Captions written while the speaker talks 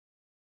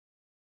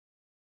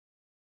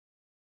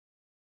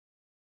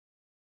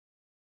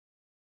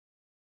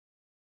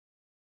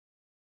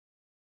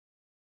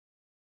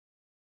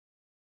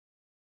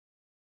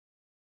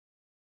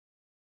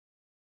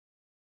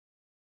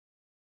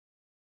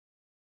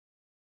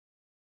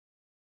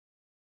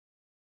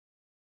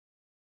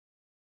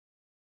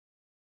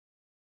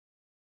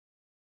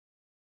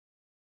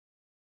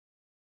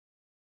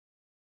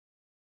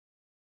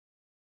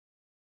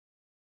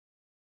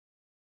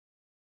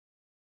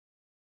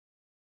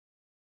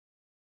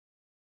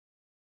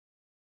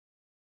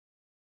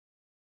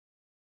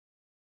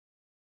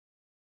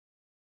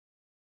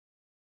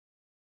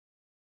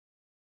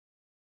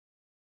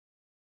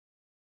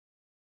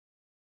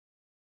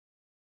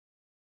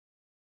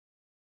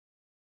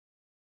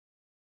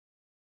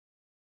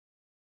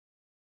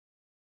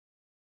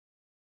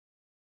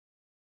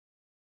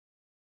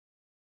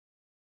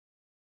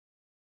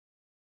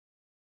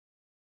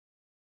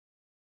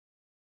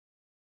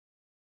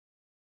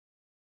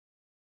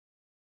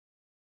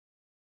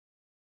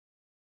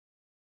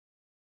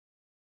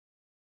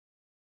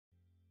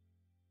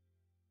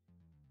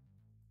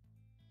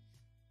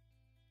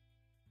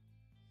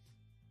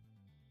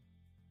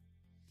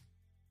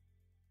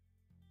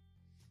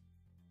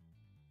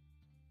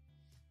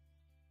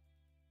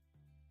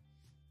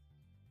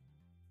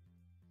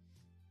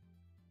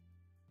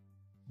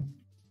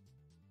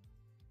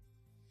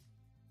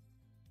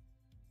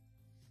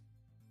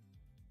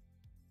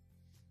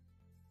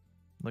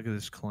Look at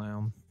this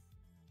clown.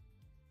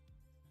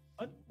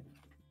 What?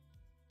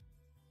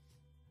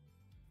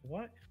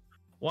 What?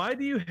 Why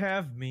do you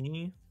have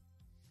me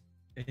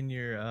in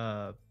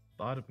your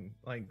bottom?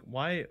 Like,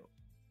 why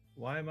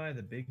am I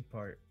the big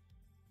part?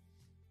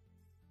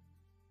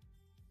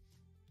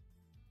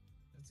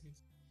 That's good.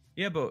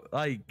 Yeah, but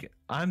like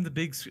I'm the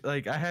big.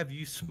 Like I have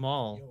you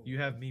small. Yo. You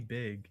have me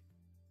big.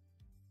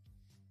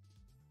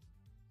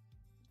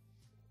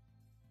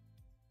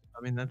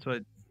 I mean, that's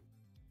what.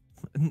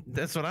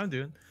 That's what I'm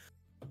doing.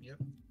 Yep.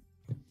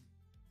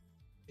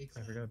 Big I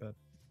fan. forgot about.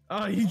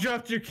 Oh, you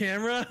dropped your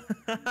camera.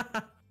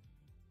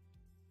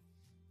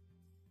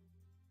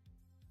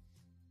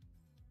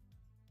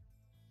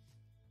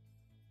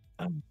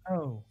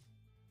 Oh.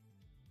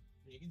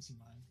 You can see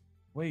mine.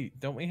 Wait,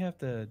 don't we have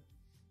to?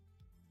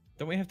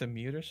 Don't we have to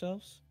mute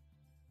ourselves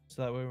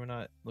so that way we're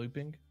not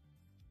looping?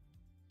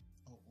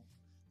 Oh,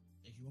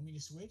 if you want me to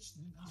switch,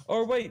 then I'll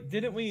Or switch. wait,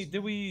 didn't we?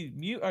 Did we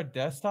mute our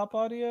desktop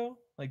audio?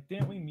 Like,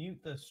 didn't we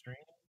mute the stream?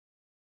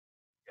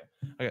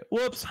 Okay.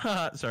 Whoops.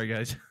 Sorry,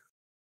 guys.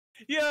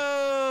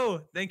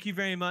 Yo! Thank you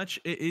very much.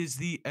 It is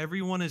the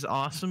Everyone is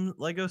Awesome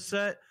Lego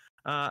set.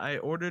 I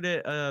ordered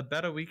it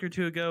about a week or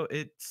two ago.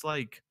 It's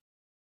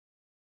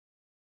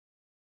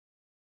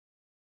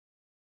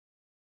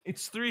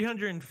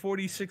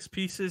 346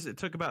 pieces. It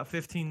took about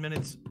 15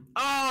 minutes.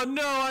 Oh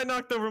no, I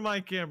knocked over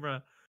my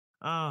camera.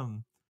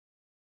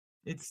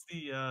 It's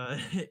the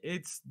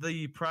it's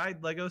the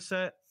Pride Lego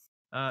set.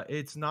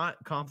 It's not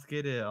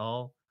complicated at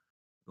all.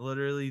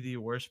 Literally the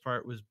worst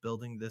part was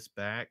building this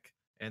back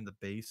and the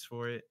base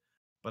for it.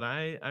 But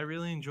I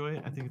really enjoy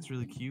it. I think it's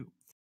really cute.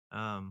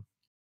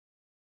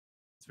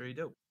 It's very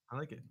dope. I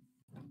like it.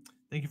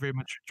 Thank you very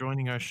much for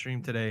joining our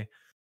stream today.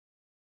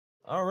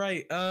 All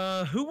right.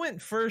 Who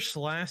went first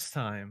last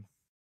time?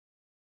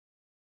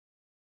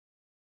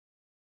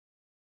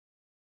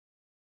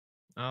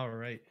 All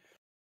right.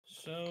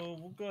 So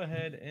we'll go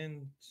ahead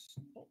and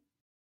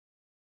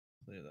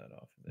clear that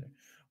off of there.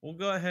 We'll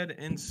go ahead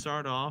and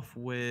start off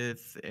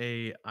with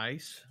a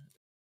ice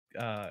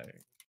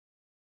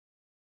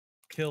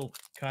kill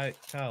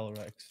Kyle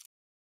Rex.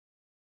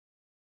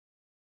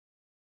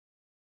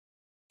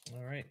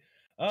 All right.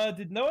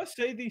 Did Noah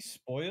say these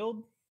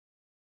spoiled?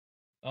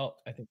 Oh,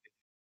 I think.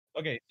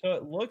 Okay, so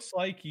it looks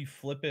like you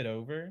flip it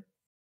over.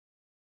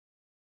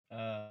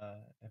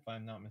 If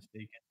I'm not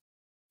mistaken.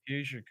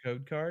 Here's your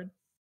code card.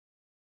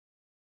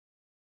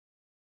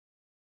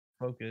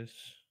 Focus.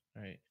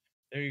 All right.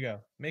 There you go.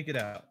 Make it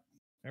out.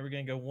 Now we're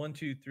gonna go 1,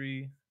 2,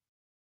 3,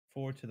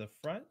 4 to the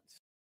front.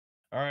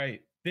 All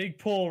right. Big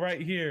pull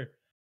right here.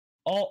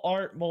 All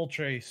art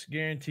Moltres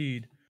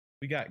guaranteed.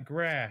 We got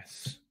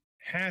grass,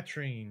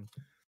 Hatrine.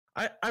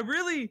 I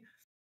really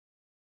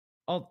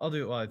I'll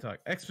do it while I talk.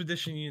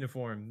 Expedition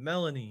Uniform,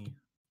 Melanie,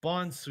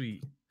 Bond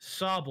Suite,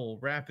 Sobble,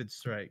 Rapid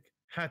Strike,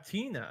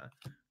 Hatina,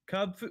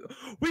 Cub Fu.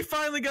 We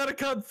finally got a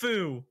Cub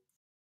Fu.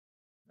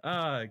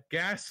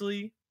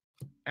 Ghastly,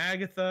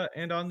 Agatha,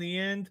 and on the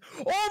end,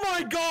 oh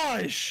my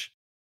gosh!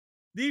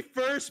 The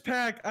first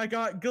pack I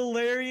got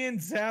Galarian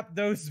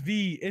Zapdos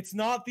V. It's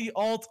not the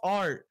alt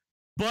art,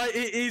 but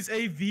it is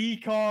a V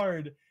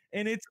card,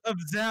 and it's of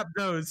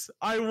Zapdos.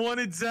 I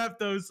wanted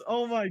Zapdos.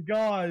 Oh my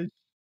gosh!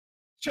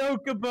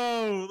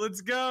 Chocobo, let's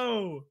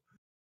go.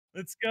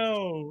 Let's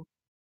go.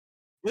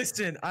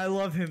 Listen, I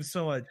love him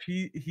so much.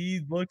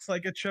 He looks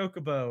like a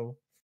chocobo.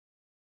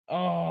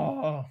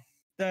 Oh,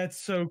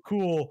 that's so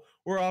cool.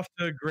 We're off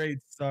to a great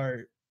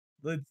start.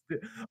 Let's do,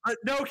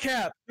 no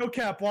cap, no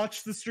cap.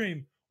 Watch the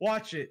stream.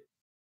 Watch it.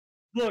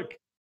 Look.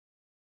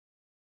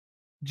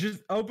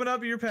 Just open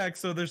up your pack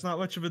so there's not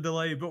much of a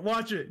delay, but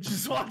watch it.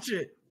 Just watch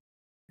it.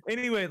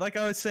 Anyway, like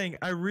I was saying,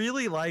 I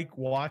really like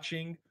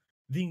watching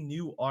the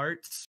new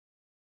arts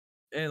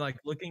and like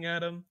looking at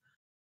them.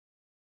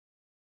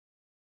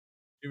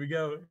 Here we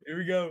go. Here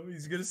we go.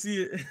 He's gonna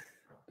see it.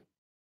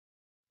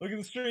 Look at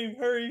the stream.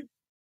 Hurry.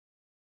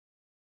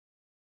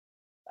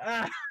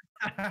 Ah.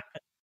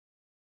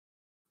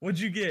 What'd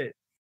you get?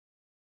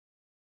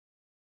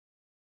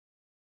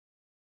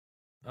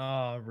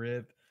 Oh,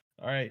 rip.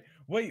 All right.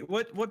 Wait,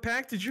 what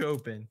pack did you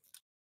open?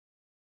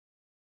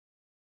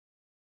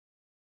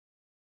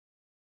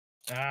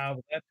 Ah,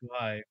 well, that's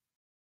why.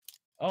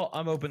 Oh,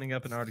 I'm opening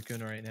up an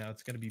Articuno right now.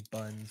 It's gonna be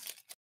buns.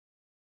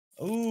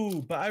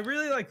 Ooh, but I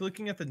really like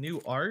looking at the new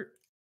art.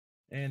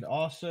 And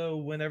also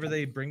whenever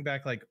they bring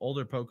back like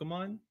older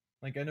Pokemon.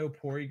 Like I know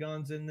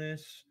Porygon's in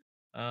this.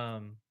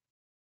 All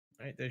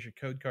right, there's your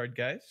code card,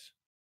 guys.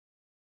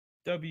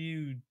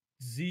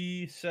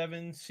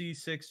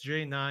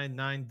 WZ7C6J9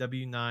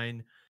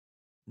 9W9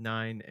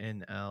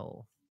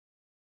 9NL.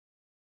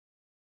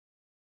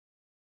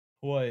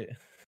 What? 1,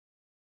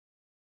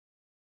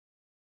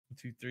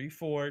 2, 3,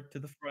 4 to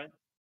the front.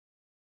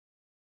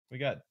 We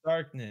got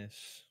Darkness.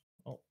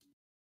 Oh,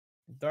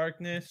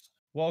 Darkness,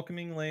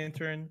 Welcoming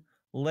Lantern,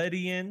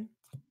 Ledian,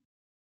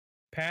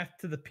 Path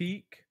to the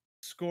Peak,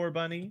 Score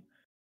Bunny,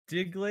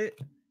 Diglett,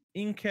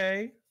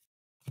 Inkay,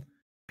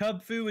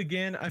 Cubfu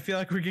again. I feel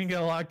like we're gonna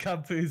get a lot of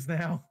Cubfus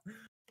now.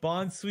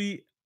 Bond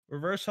Suite,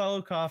 Reverse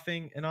Hollow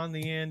Coughing, and on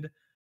the end,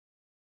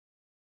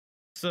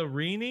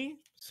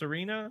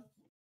 Serena.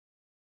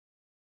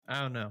 I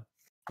don't know.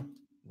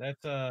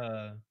 That's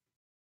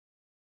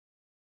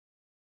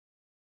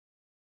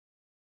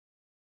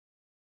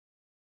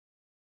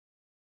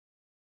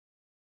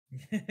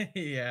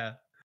yeah.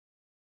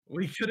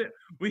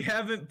 We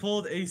haven't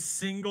pulled a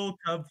single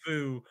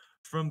Kubfu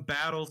from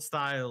Battle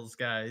Styles,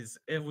 guys.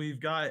 And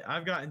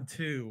I've gotten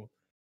two.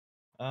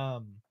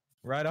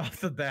 Right off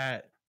the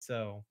bat.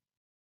 So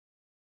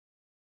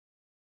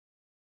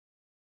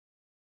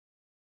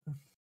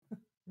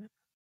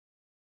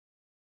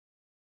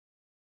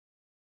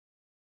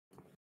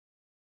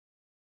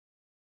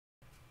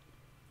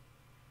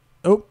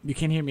Oh, you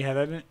can't hear me.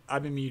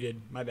 I've been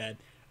muted. My bad.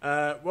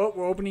 Well,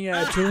 we're opening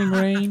Chilling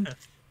Rain.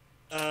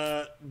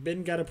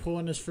 Ben got a pull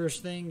on his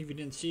first thing. If you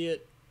didn't see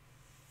it,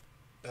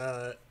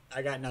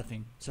 I got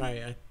nothing.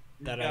 Sorry, I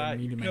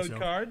muted code myself.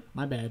 card.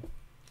 My bad.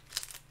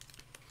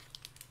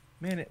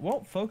 Man, it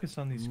won't focus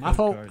on these My code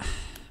fault. cards.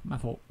 My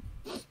fault.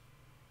 All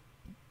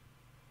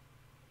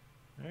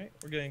right,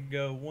 we're gonna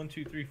go 1,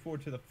 2, 3, 4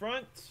 to the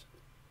front.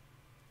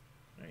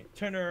 All right,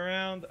 turn her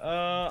around.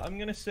 I'm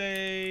gonna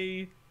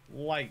say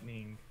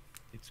lightning.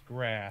 It's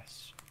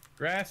grass.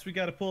 Grass we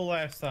got to pull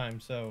last time.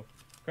 So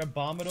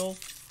Crabominal.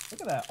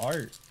 Look at that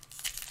art.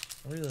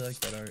 I really like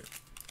that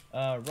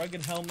art.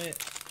 Rugged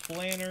helmet,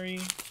 Flannery,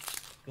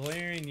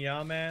 Galarian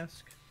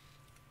Yamask,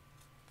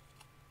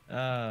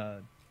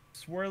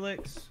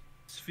 Swirlix,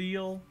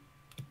 Spheal,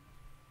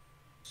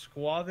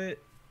 Squavit.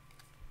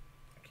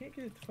 I can't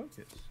get it to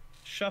focus.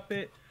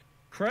 Shuppet,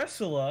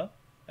 Cressula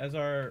as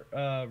our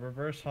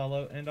reverse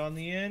hollow, and on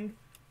the end,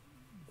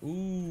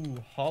 ooh,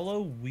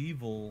 Hollow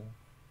Weevil.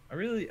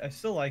 I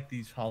still like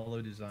these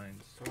hollow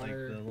designs, like the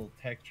little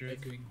texture.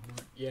 Echoing horn.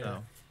 Yeah.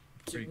 Oh,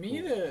 To pretty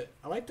me, cool.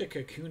 I like the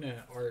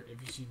Kakuna art.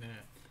 Have you seen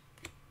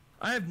that?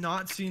 I have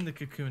not seen the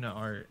Kakuna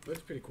art.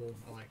 Looks pretty cool.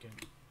 I like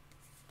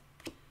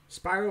it.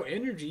 Spiral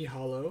Energy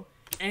Hollow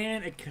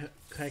and a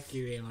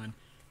Kekuleon.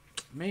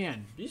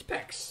 Man, these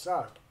packs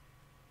suck.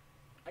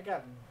 I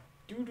got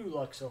doo-doo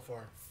luck so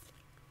far.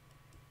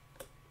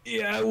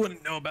 Yeah, I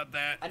wouldn't know about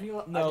that. I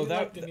do No,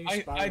 like the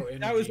new Spiral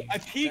Energy. I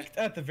peeked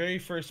at the very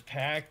first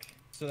pack,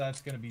 so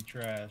that's gonna be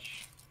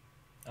trash.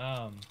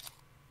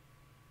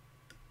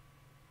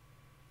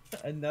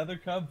 Another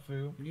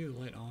Kubfu. We need the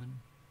light on.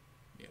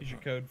 Yeah, Is your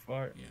code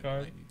yeah, the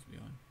card? light needs to be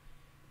on.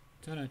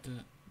 There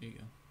you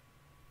go.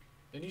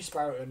 The new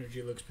Spiral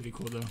Energy looks pretty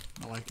cool though.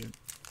 I like it.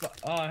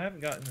 Oh, I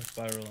haven't gotten the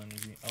Spiral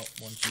Energy. Oh,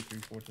 1, 2, 3,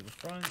 4 to the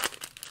front.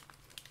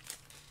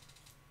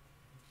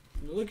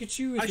 Look at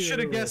you. With I your should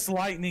have little- guessed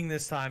lightning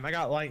this time. I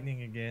got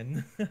lightning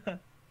again.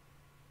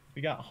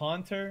 We got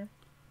Haunter,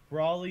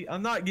 Brawly.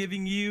 I'm not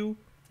giving you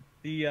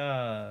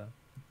the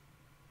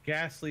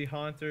Ghastly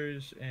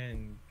Haunters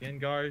and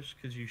Gengars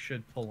because you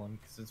should pull them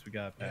since we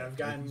got a pack. Yeah, I've But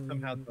you gotten-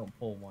 somehow don't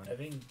pull one. I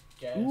think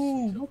gas.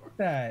 Ooh, look at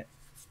that.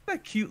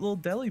 That cute little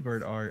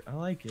Delibird art. I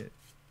like it.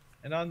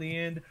 And on the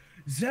end,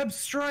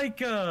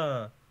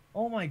 Zebstrika.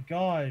 Oh my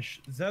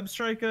gosh.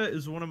 Zebstrika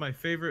is one of my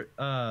favorite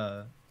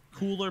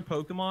cooler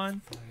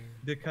Pokemon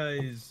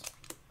because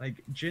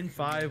like Gen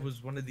 5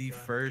 was one of the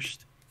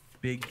first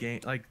big game,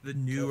 like the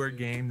newer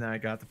game that I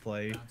got to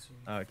play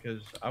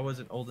because I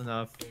wasn't old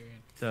enough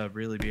to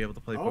really be able to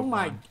play Pokemon. Oh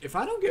my! If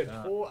I don't get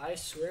pulled, I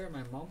swear,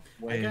 my mom.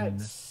 I got when-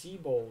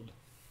 Seabold.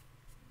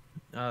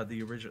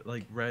 The original,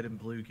 like Red and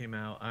Blue came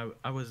out.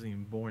 I wasn't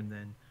even born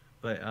then,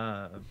 but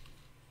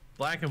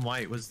Black and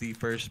White was the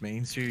first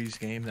main series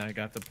game that I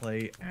got to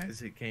play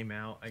as it came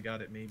out. I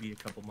got it maybe a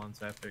couple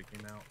months after it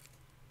came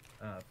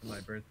out for my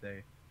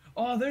birthday.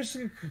 Oh, there's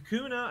a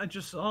Kakuna. I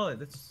just saw it.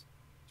 That's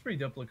a pretty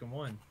dope looking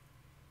one.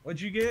 What'd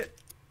you get?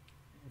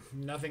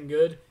 Nothing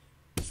good.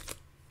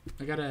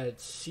 I got a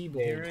Seabold.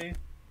 Here,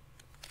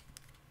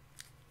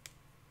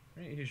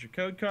 Alright, here's your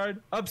code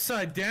card.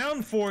 Upside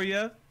down for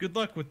you. Good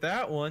luck with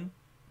that one.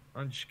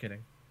 I'm just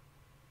kidding.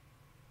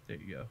 There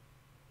you go.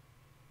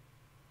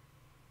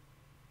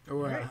 Oh,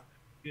 Alright.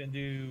 Gonna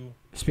do.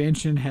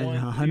 expansion has 1,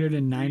 2,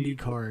 190 3.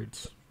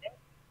 cards.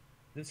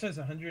 This says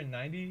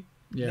 190.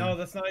 Yeah. No,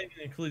 that's not even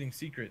including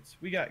secrets.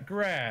 We got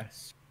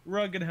Grass,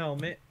 Rugged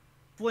Helmet,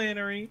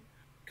 Flannery,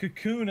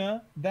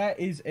 Kakuna. That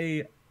is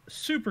a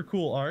super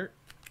cool art.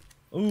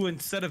 Ooh,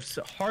 instead of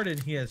Harden,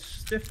 he has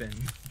Stiffen.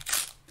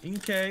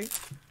 Inkay,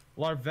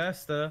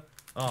 Larvesta.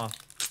 Oh,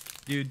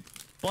 dude,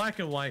 Black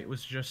and White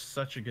was just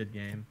such a good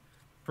game.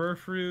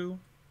 Furfrou,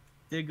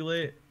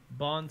 Diglett,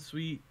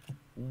 Bonsweet,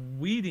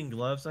 Weeding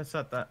Gloves. I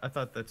thought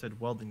that said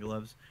Welding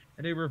Gloves,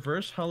 and a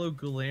Reverse Hollow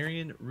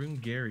Galarian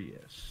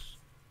Rungarius.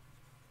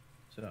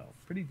 So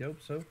pretty dope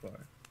so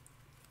far.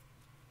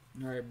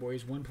 All right,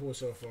 boys. One pull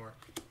so far.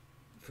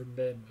 For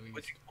Ben, at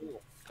least.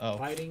 Cool? Oh,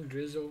 Fighting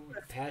Drizzle,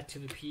 Path to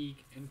the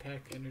Peak,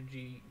 Impact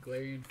Energy,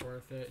 Galarian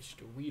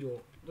Farfetch'd,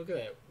 Weedle. Look at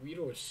that.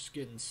 Weedle is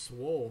getting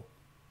swole.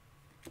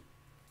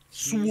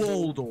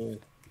 Swoldle.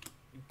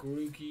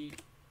 Grookey,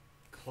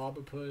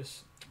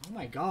 Clobopus. Oh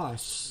my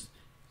gosh.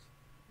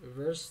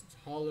 Reverse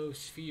Hollow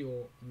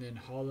Spheal, and then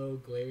Hollow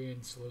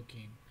Galarian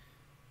Slowking.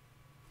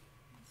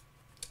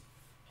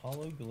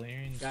 Hollow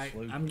Galarian Guy,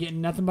 Slowking. I'm getting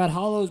nothing but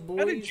hollows, boys.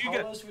 How did you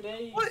get- hollows for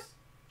days. What?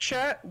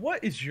 Chat,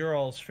 what is your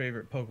all's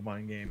favorite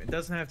Pokemon game? It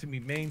doesn't have to be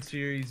main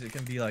series. It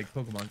can be like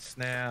Pokemon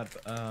Snap,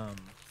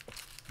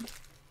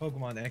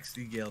 Pokemon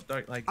XD Gale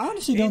Dark, like I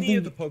honestly don't any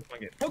of think- the Pokemon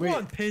games.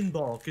 Pokemon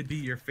Pinball could be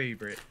your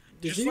favorite.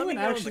 Does Just let me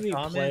anyone know in the actually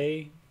comment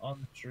play?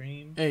 on the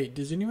stream? Hey,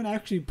 does anyone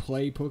actually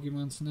play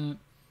Pokemon Snap?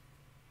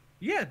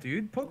 Yeah,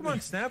 dude,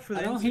 Pokemon Snap for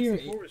the I don't N64 hear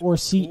was or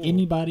see cool.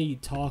 anybody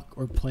talk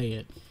or play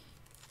it.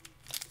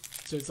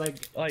 So it's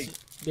like Like-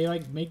 they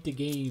like make the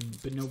game,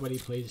 but nobody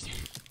plays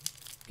it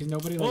because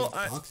nobody like Well,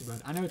 talks about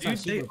it. I know it's Dude, not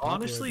super they popular,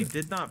 honestly but-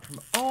 did not.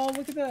 Oh,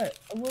 look at that!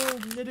 A little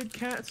knitted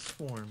cat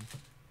swarm.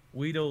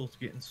 Weedle's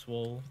getting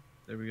swole.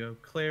 There we go.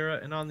 Clara,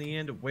 and on the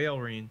end,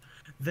 Whalering.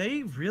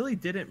 They really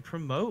didn't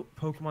promote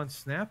Pokemon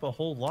Snap a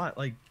whole lot.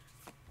 Like,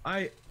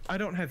 I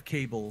don't have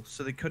cable,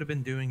 so they could have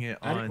been doing it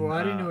on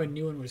I didn't know a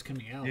new one was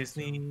coming out.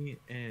 Disney,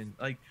 and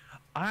like,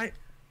 I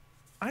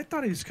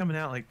thought it was coming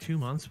out like 2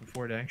 months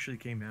before it actually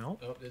came out,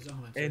 So. Oh, there's a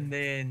Hunter. and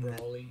then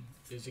Brawly.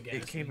 There's a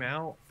it came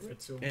out,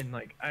 Britzel, and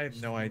like I have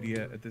no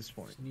idea at this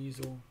point.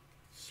 Sneasel,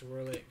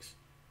 Swirlix,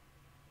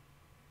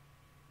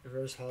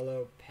 Reverse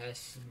Hollow,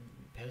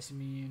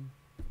 Passimian,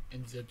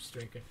 and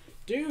Zebstrika.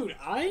 Dude,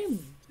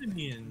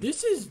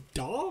 this is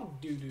dog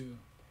doo doo.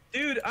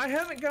 Dude, I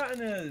haven't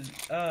gotten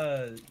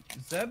a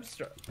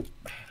Zebstrike.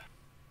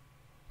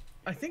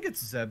 I think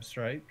it's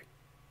Zebstrike.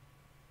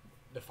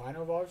 The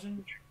final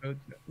version?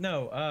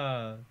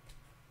 No,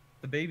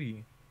 the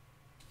baby.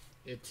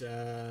 It's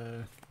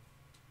I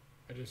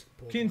just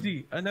pulled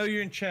Kinsey, I know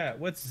you're in chat.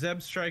 What's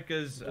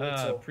Zebstrika's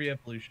Blitzel.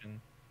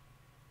 pre-evolution?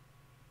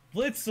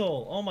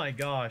 Blitzel. Oh my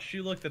gosh,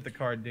 you looked at the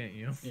card, didn't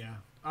you? one. Yeah.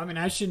 I mean,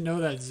 I should know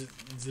that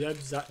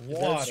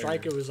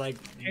Zebstrika was like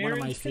one of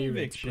my Karen's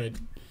favorites,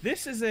 Conviction.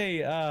 This is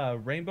a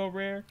rainbow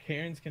rare,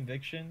 Karen's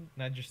Conviction,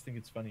 and I just think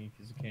it's funny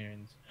because of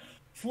Karen's.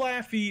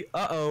 Flaffy,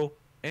 uh-oh,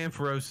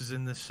 Ampharos is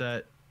in this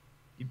set.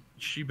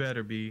 She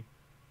better be.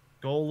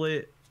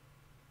 Golett,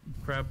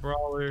 Crab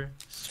Brawler,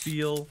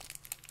 Spiel,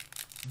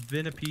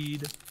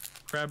 Venipede,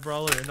 Crab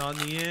Brawler, and on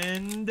the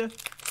end,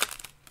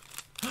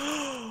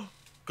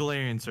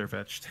 Galarian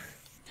Surfetched.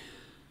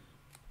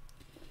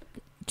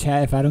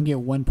 Chad, if I don't get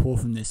one pull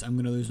from this, I'm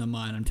gonna lose my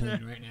mind. I'm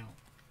telling you right now.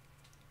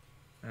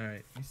 All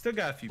right, you still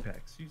got a few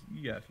packs.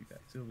 You got a few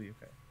packs. It'll be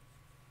okay.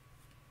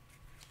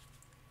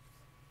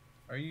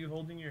 Are you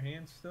holding your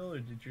hand still, or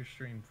did your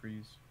stream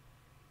freeze?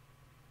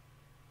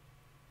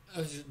 I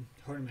was just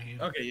holding my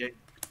hand. Okay,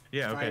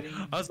 yeah, okay.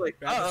 Fighting, I was like,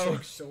 Rapid uh-oh.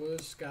 Six, Solar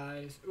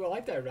Skies. Ooh, I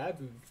like that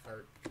Rabu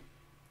art.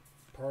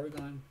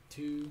 Paragon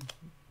 2,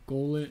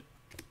 Golett,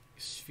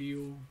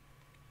 Spheal.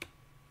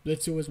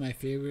 Blitzer was my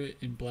favorite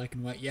in black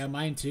and white. Yeah,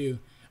 mine too.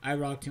 I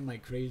rocked him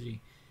like crazy.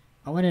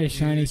 I wanted a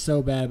shiny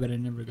so bad, but I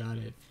never got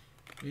it.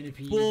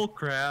 Venipede. Bull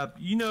crap.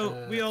 You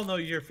know, we Uh, all know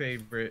your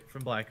favorite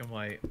from Black and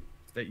White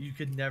that you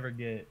could never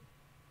get.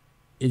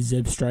 Is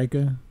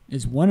Zebstrika?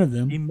 Is one of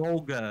them.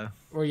 Emolga.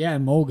 Or yeah,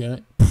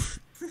 Molga.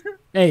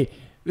 Hey,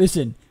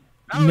 listen.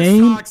 That was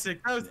Name- toxic.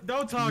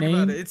 Don't talk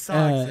about it. It's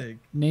toxic.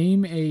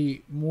 Name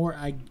a more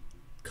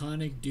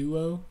iconic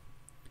duo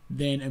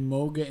than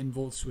Emolga and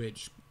Volt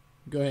Switch.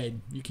 Go ahead.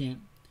 You can't.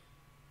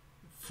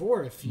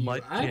 For a few.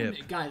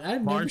 Mudkip. Guys,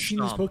 I've never seen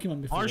this Marshtomp.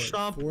 Pokemon before.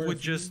 Marshtomp For a would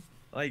few. just,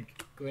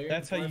 like, Galarian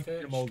that's how you Farfetch'd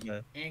get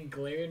Emolga. And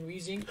Galarian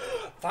Weezing.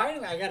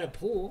 Finally, I got a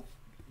pull.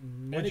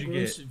 What'd you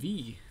Metagross get?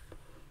 V.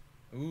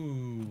 Ooh.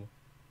 You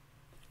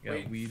got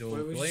Wait, Weedle.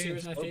 what would you say Galarian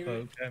was my favorite?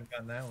 Slowpoke. I haven't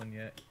gotten that one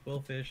yet.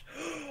 Quillfish.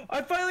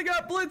 I finally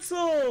got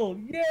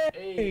Blitzel! Yay!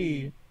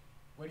 Hey.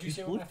 What'd you Is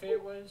say what my Blitzel-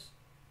 favorite was?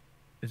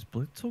 Is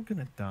Blitzel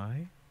gonna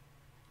die?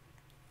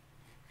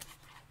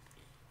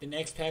 The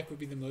next pack would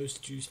be the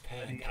most juice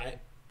pack.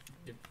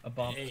 A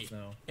bomb Hey.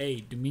 snow.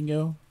 Hey,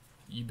 Domingo,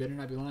 you better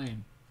not be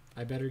lying.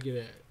 I better get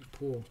a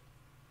pull.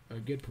 A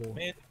good pull.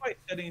 Man, nobody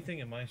said anything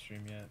in my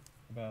stream yet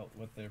about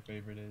what their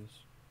favorite is.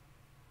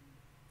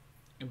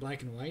 In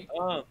black and white?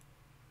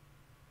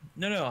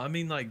 No, I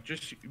mean like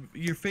just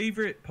your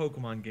favorite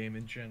Pokemon game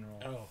in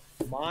general.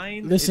 Oh.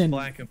 Mine Listen, is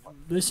Black and White.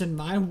 Listen,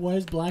 mine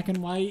was black and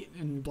white,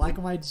 and black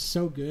and white's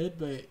so good,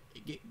 but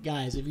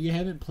guys, if you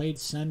haven't played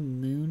Sun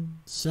and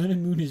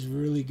Moon is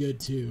really good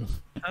too.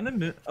 Sun and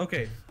Moon.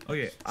 Okay.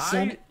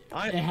 Sun-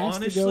 I it has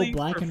to go honestly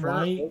Black and prefer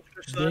White,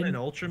 Ultra Sun then- and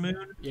Ultra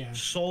Moon Yeah.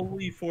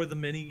 solely for the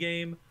mini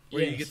game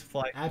where you Yes, get to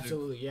fly. through.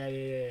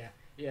 Absolutely.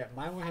 Yeah,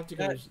 mine will have to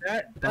go.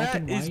 That Black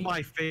and is white.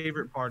 my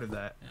favorite part of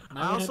that.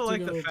 Mine I would also have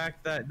to like the go-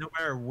 fact that no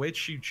matter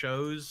which you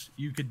chose,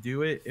 you could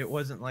do it. It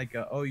wasn't like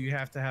you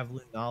have to have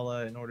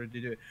Lunala in order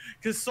to do it.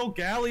 Because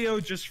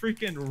Solgaleo just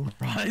freaking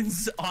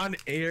runs on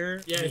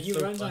air. Yeah, It's he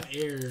so runs fun. on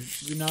air.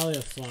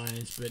 Lunalia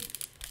flies, but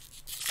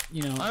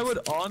you know, I would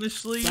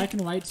honestly black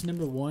and white's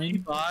number one.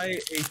 buy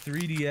a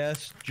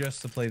 3DS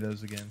just to play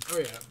those again. Oh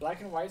yeah,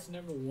 black and white's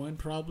number one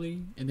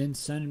probably, and then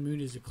Sun and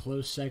Moon is a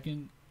close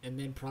second, and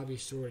then probably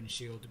Sword and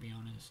Shield to be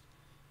honest.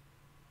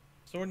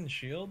 Sword and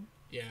Shield.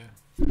 Yeah,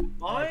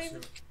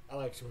 Mine, I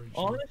like Sword and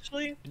Shield.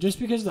 honestly, Just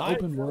because of the I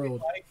open really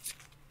world. like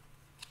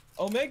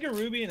Omega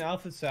Ruby and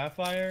Alpha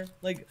Sapphire,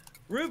 like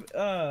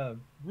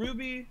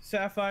Ruby,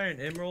 Sapphire,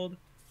 and Emerald.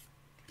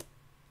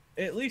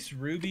 at least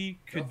Ruby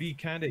could Oh. be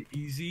kind of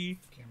easy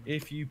Camera.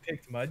 if you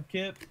picked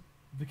Mudkip,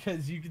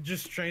 because you could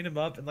just train him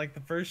up, and like the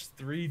first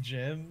 3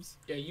 gyms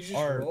Yeah, you just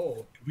are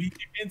roll. weak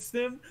against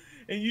him,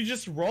 and you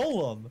just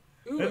roll them.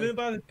 Ooh, And then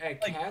by the a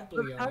like, by the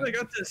time I Cablion.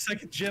 got to the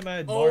second gym, I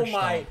had Oh Marshall.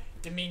 my,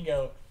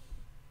 Domingo.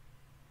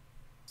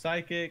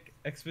 Psychic,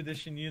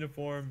 Expedition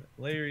Uniform,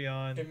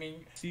 Larion, Domingo.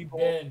 Seabolt,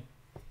 Ben.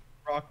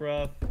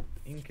 Rockruff,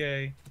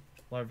 Inkay,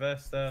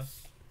 Larvesta,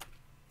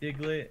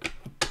 Diglett,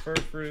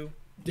 Furfrou,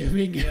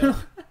 Domingo.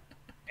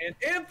 and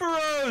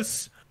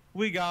Ampharos!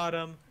 We got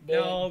him.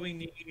 Ben. Now all we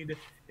need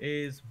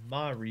is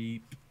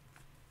Mareep.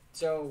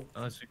 So,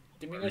 Unless we-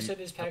 Domingo said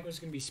this pack was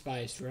going to be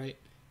spiced, right?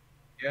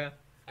 Yeah.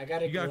 I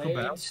got a You gotta go Glade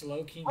back.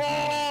 Slowking.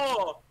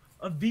 Oh!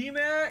 A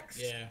VMAX?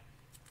 Yeah.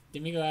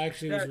 Domingo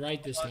actually was That's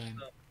right this awesome. time.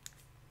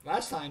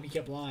 Last time he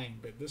kept lying,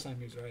 but this time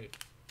he was right.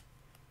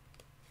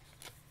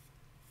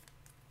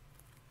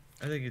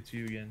 I think it's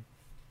you again.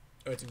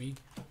 Oh, it's me?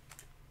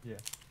 Yeah.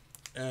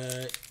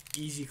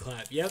 Easy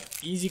clap. Yep,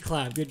 easy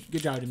clap. Good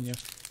job, Domingo.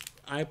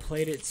 I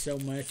played it so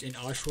much, and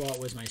Oshawott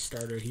was my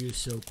starter. He was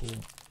so cool.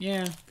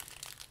 Yeah,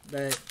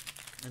 but,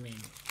 I mean,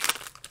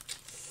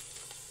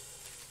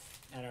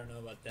 I don't know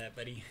about that,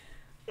 buddy.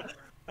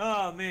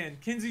 Oh man,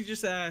 Kinsey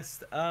just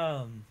asked,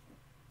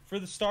 for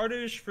the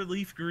starters for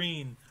Leaf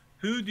Green,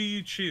 who do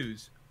you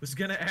choose? Was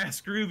gonna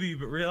ask Ruby,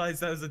 but realized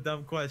that was a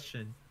dumb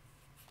question.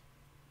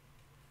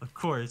 Of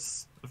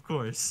course.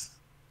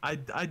 I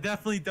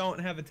definitely don't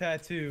have a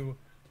tattoo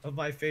of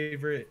my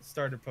favorite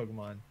starter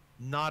Pokemon.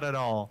 Not at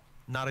all.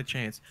 Not a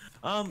chance.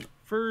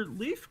 For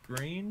Leaf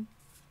Green,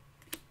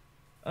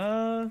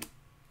 I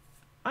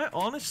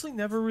honestly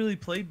never really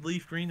played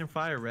Leaf Green or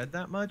Fire Red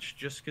that much,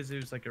 just because it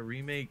was like a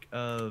remake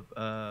of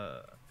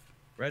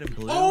Red and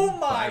Blue. Oh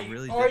but I my!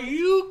 really Are didn't-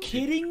 you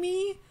kidding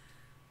me?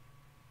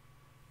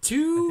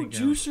 Two think,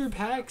 juicer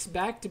packs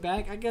back to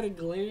back. I got a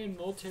Galarian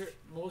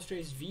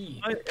Moltres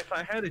V. If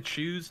I had to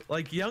choose,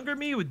 like younger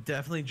me would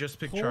definitely just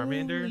pick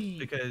Charmander Holy-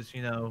 because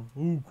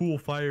ooh, cool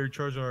fire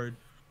Charizard.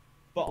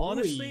 But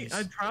honestly, Boys.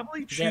 I'd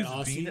probably that choose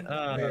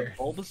Aussie? Where?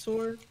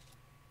 Bulbasaur,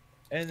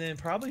 and then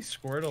probably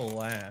Squirtle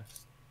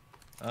last.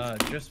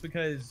 Just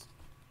because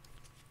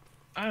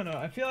I don't know.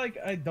 I feel like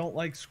I don't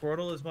like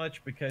Squirtle as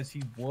much because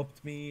he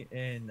whooped me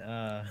in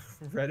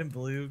Red and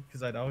Blue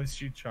because I'd always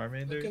shoot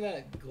Charmander. Look at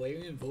that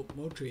Galarian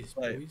Moltres,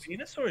 But boys.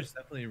 Venusaur is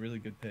definitely a really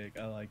good pick.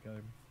 I like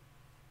him.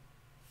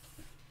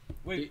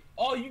 Wait,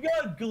 oh, you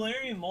got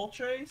Galarian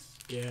Moltres?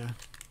 Yeah.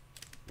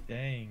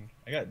 Dang.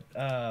 I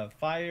got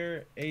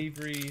Fire,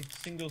 Avery,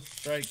 Single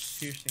Strike,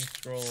 Piercing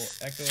Scroll,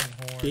 Echoing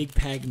Horn, Big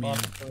Pac-Man.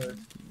 Buffalo,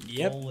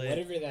 Yep, Bullet.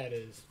 whatever that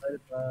is.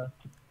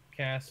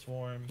 Cast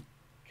Swarm,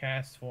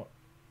 Cast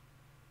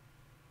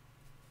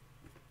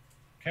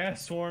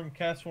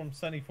Swarm,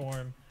 Sunny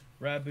Form,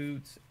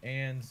 Raboot,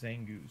 and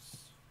Zangoose.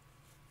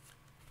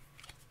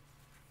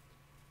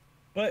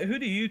 But who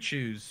do you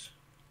choose?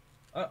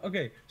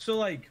 Okay, so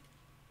like,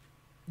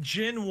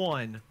 Gen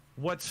 1,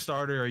 what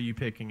starter are you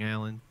picking,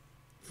 Alan?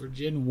 For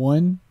Gen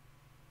 1,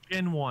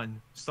 Gen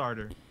 1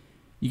 starter.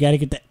 you gotta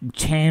get that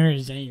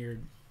Charizard.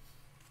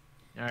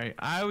 Alright,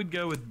 I would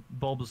go with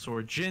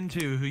Bulbasaur. Gen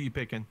 2, who you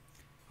picking?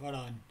 Hold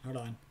on.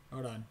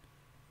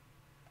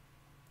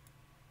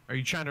 Are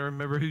you trying to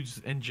remember who's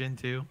in Gen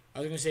 2? I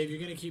was gonna say, if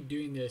you're gonna keep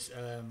doing this,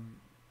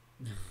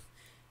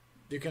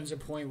 there comes a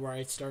point where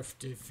I start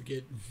to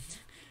forget.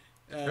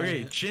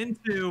 Okay, Gen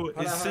 2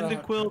 is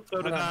Cyndaquil,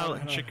 Totodile,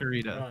 and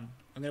Chikorita. Hold on.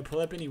 I'm gonna pull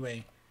up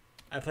anyway.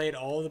 I played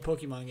all the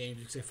Pokemon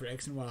games except for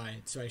X and Y,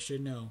 so I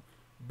should know.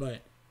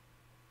 But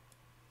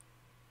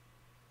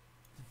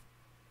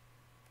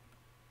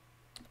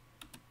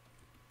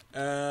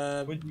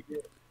What'd you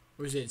get?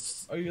 was it?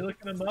 Are you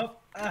looking them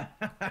up?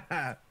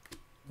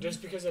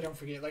 Just because I don't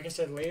forget. Like I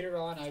said, later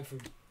on I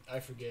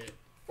forget,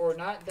 or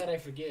not that I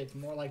forget. It's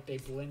more like they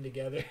blend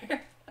together.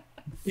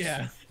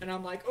 Yeah. And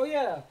I'm like, oh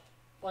yeah,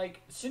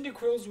 like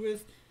Cyndaquil's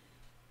with,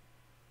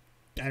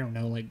 I don't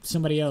know, like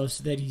somebody else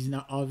that he's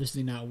not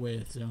obviously not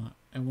with. So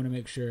I want to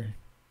make sure.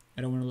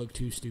 I don't want to look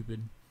too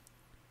stupid.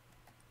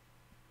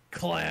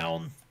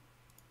 Clown.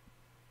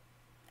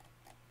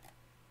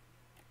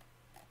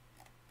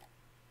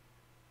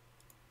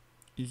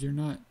 Is there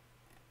not?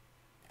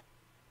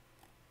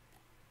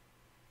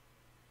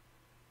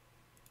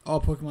 All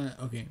Pokemon.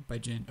 Okay, by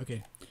Gen.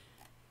 Okay.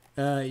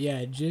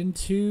 Yeah, Gen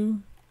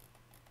 2.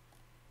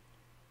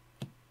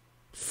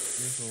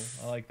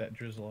 Drizzle. I like that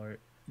drizzle art.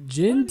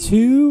 Gen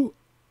 2.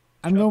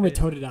 I'm going with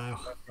Chop Totodile.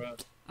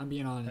 I'm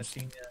being honest.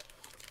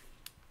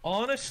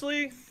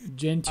 Honestly,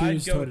 Gen 2 I'd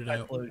is go with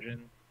Totodile. Typhlosion.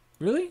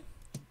 Really?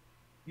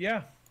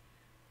 Yeah.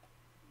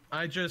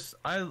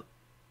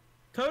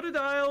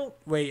 Totodile.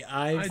 Wait,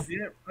 I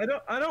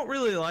don't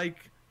really like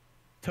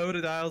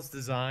Totodile's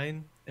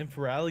design, and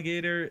for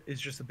Alligator is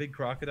just a big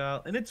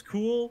crocodile, and it's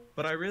cool.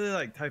 But I really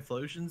like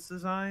Typhlosion's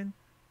design.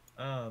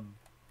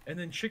 And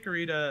then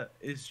Chikorita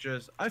is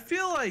just. I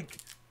feel like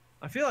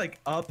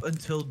up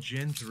until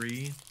Gen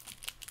 3,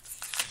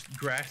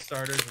 grass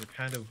starters were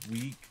kind of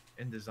weak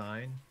in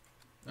design.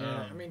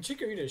 Yeah, I mean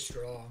Chikorita is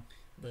strong,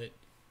 but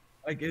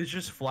Like it was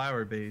just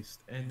flower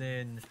based, and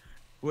then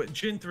What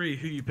Gen 3?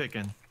 Who you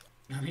picking?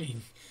 I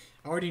mean,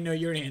 I already know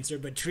your answer,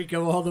 but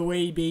Trico all the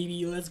way,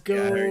 baby. Let's Yeah, I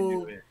already go.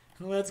 knew it.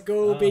 Let's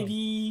go,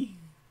 baby.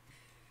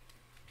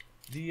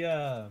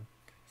 The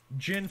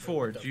Gen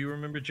 4. Do you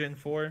remember Gen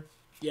 4?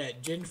 Yeah,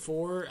 Gen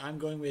 4. I'm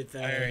going with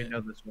I already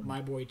know this one.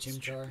 my boy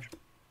Chimchar.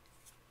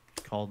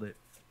 Called it.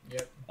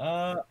 Yep.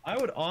 I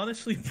would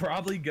honestly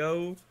probably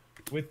go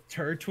with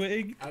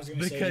Turtwig I was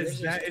gonna say, because yours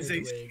is that is a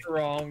Turtwig.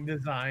 strong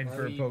design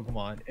for a Marty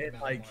Pokemon. And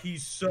like Malamar.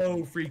 he's so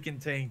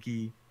freaking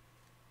tanky.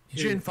 Who?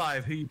 Gen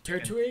 5, who you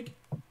picking? Turtwig?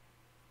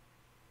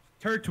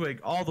 Turtwig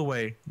all the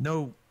way.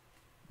 No,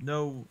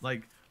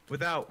 like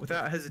without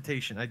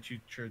hesitation, I'd choose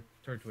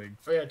Turtwig.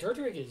 Oh yeah,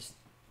 Turtwig is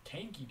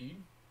tanky, dude.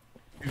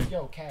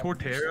 Yo, Cat.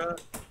 Torterra,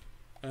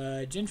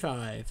 Gen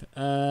 5.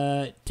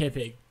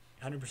 Tepig.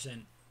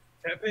 100%.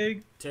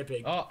 Tepig.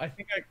 Tepig. Oh, I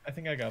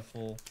think I got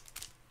full.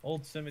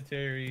 Old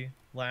Cemetery,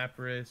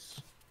 Lapras,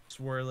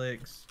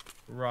 Swirlix,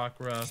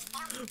 Rockruff,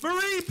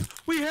 Mareep!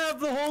 We have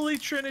the Holy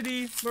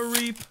Trinity,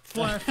 Mareep,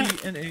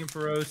 Flaffy, and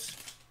Ampharos.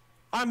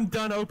 I'm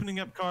done opening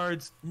up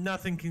cards.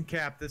 Nothing can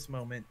cap this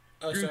moment.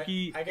 Oh, so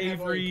Grookey, I can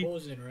have all your Avery,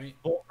 pulls in, right?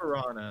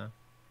 Volcarona.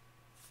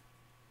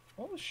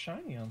 What was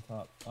shiny on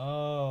top?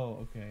 Oh,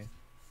 okay.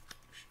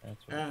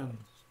 That's what it was.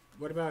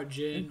 What about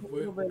Gen? There's a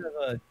little bit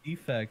of a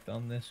defect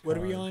on this What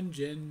are we card. on?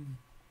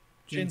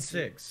 Gen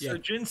 6. Yeah. So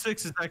Gen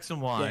 6 is X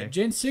and Y. Yeah,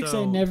 Gen 6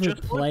 So I never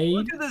just played.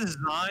 Look at the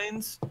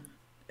designs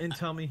and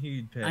tell me who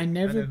you'd pick. I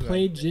never know who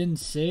played I'd pick. Gen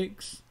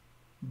 6,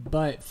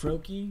 but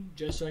Froakie,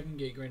 just so I can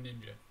get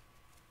Greninja.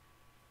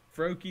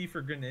 Froakie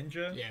for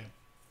Greninja. Yeah.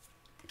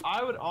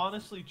 I would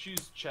honestly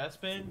choose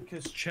Chespin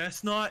because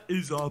Chestnut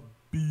is a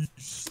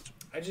beast.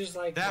 I just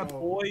like That how,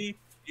 boy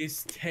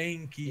is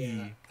tanky.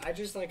 Yeah. I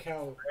just like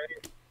how.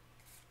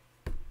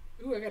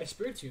 Ooh, I got a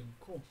Spiritomb.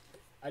 Cool.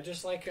 I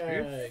just like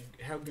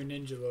how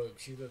Greninja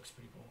looks. He looks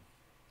pretty cool.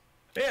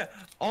 Yeah,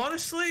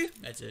 honestly,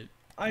 That's it.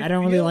 I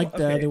don't really feel- like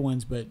the okay. other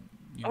ones, but.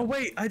 You know. Oh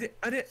wait, I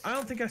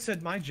don't think I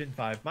said my Gen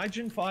 5. My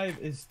Gen 5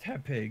 is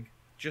Tepig,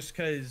 just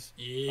because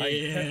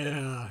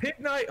Yeah.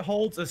 Pignite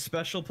holds a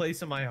special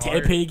place in my heart.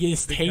 Tepig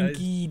is because,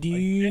 tanky, like,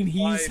 dude. Gen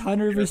He's 5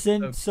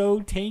 100% just so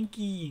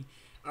tanky.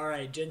 All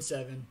right, Gen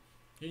 7.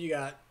 Who you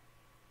got?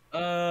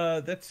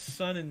 That's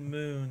Sun and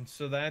Moon,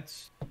 so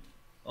that's.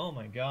 Oh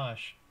my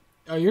gosh.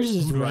 Oh, yours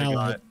is Who do I Rowlet.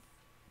 got?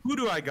 Who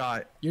do I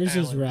got? Yours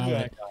is Alan, who do I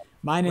Rowlet. got?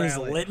 Mine is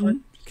Rowlet,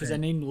 Litten because I 100%.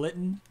 named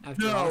Litten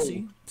after No.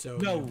 Aussie. So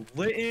No,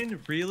 Litten,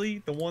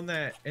 really? The one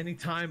that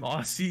anytime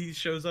Aussie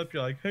shows up,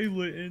 you're like, hey,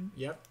 Litten.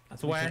 Yep.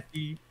 That's my cat.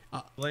 Thwacky,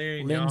 Uh,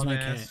 Blaring, Litten's my Yamask,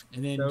 cat.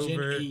 And then Dover,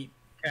 Gen 8.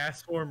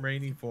 Cast Form,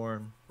 Rainy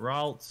Form,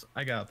 Ralts,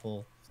 I got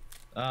full.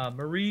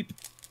 Mareep,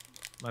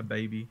 my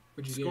baby.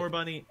 What'd you Score get?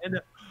 Bunny,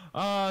 and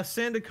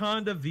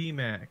Sandaconda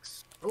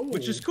VMAX, Oh,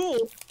 which is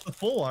cool. The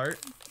full art.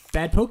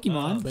 bad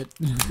Pokemon, but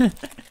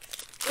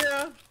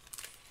Yeah.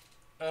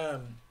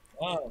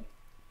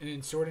 and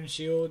then Sword and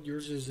Shield.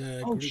 Yours is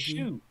Oh, Grookey.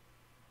 shoot.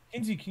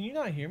 Kinsey, can you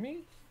not hear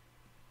me?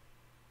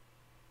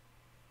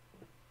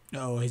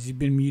 Oh, has he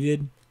been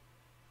muted?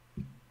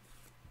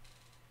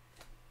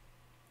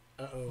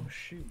 Uh oh. Oh,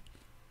 shoot.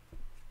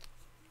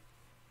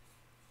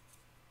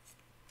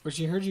 But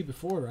she heard you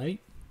before, right?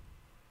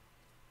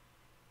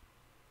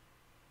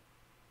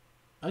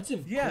 That's a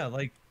Yeah, cool,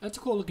 like, that's a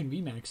cool looking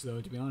VMAX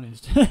though, to be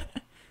honest.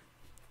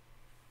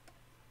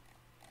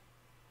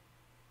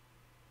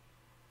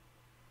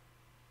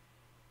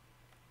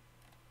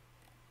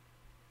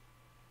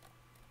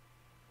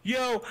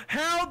 yo,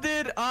 how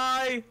did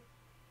I...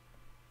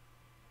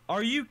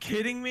 Are you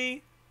kidding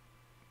me?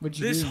 What'd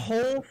you This do?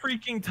 whole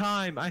freaking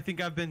time, I think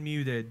I've been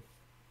muted.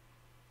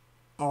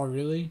 Oh,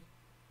 really?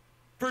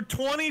 For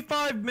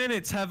 25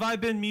 minutes, have I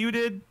been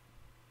muted?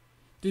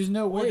 There's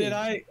no Or way. did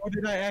I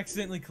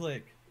accidentally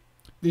click?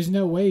 There's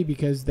no way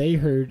because they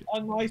heard.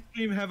 On my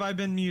stream, have I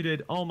been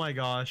muted? Oh my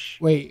gosh.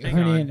 Wait, Hang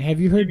Hernan, on. have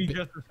you Give heard? me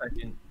just a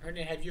second.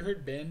 Hernan, have you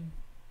heard Ben?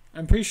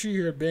 I'm pretty sure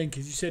you heard Ben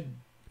because you said.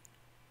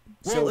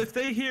 Well, So- if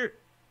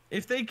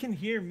they can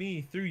hear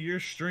me through your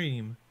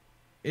stream,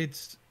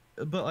 it's.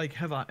 But like,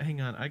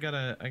 hang on, I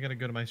gotta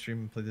go to my stream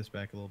and play this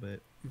back a little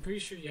bit. I'm pretty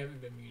sure you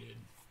haven't been muted.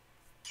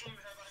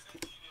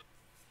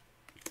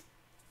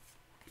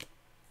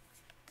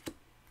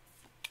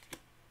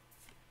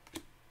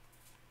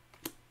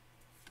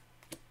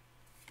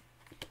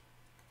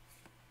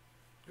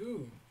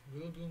 Ooh,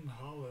 Rillaboom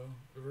Hollow,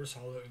 Reverse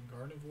Hollow, and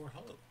Gardevoir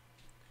Hollow.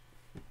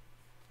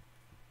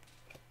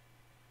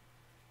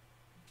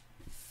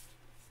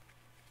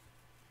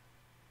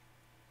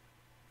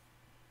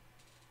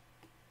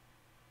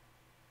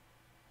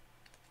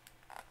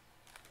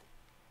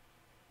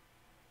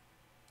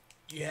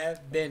 You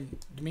have been.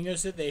 Domingo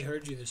said they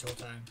heard you this whole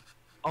time.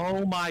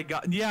 Oh my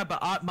god, yeah,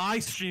 but my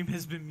stream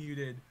has been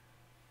muted.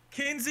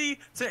 Kinsey,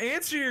 to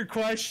answer your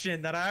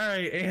question that I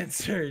already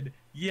answered,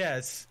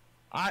 yes,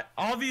 I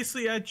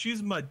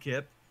choose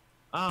Mudkip,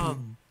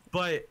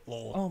 but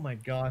Lol. oh my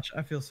gosh,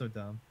 I feel so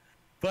dumb.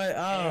 But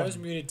I was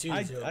muted too.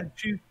 I so.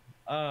 choose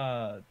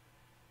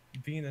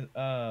Venus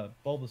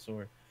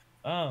Bulbasaur.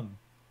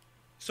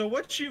 So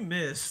what you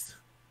missed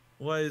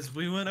was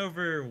we went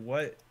over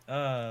what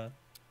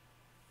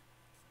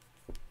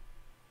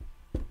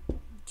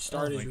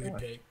starters we would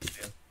God. pick.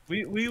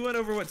 We went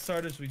over what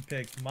starters we'd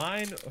pick.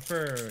 Mine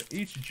for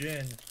each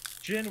gen.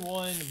 Gen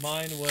 1,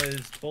 mine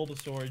was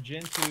Bulbasaur.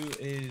 Gen 2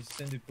 is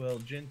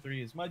Cyndaquil. Gen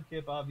 3 is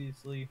Mudkip,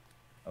 obviously.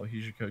 Oh,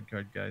 here's your code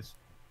card, guys.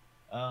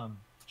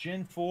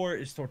 Gen 4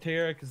 is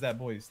Torterra, because that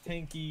boy is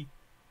tanky.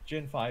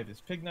 Gen 5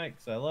 is Pignite,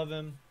 because I love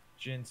him.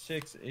 Gen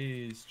 6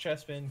 is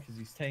Chespin, because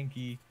he's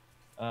tanky.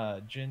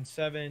 Gen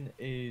 7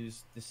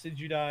 is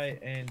Decidueye,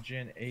 and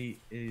Gen 8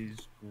 is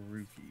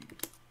Grookey.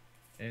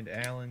 And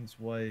Alan's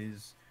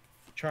was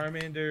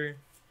Charmander,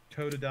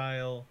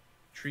 Totodile,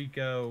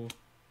 Trico,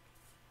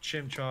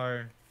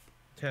 Chimchar,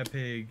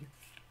 Tepig,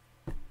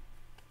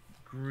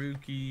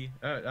 Grookey,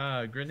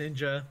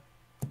 Greninja.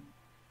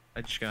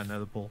 I just got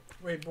another pull.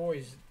 Wait,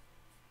 boys.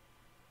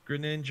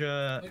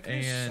 Greninja Look at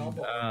his and sub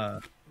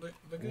art. Look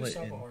at the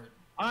sub Litten. art.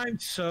 I'm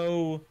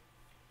so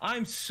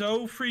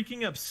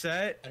freaking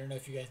upset. I don't know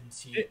if you guys can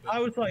see it. I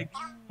was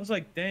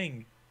like,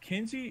 dang,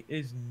 Kinsey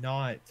is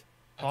not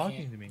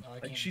talking to me. I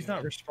Like can't she's do not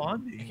it. I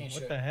responding. can't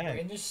What show the it. heck?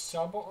 In this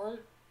sub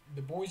art,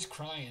 the boy's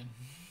crying.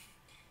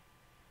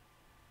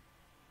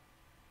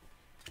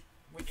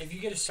 Wait, if you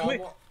get a sub Wait,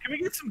 art, can we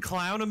get some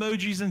clown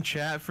emojis in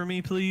chat for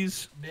me,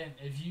 please? Ben,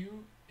 if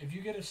you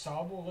get a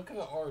sub art, look at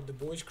the art. The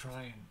boy's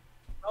crying.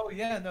 Oh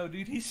yeah, no,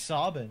 dude, he's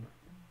sobbing.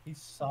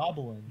 He's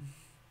sobbing.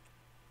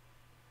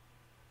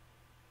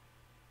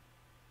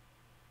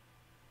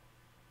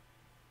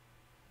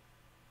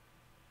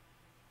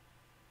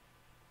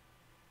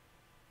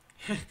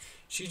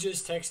 She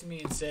just texted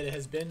me and said,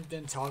 "Has Ben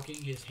been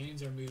talking? His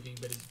hands are moving,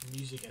 but his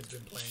music has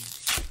been playing."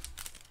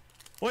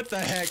 What the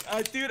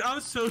heck, dude?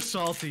 I'm so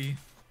salty.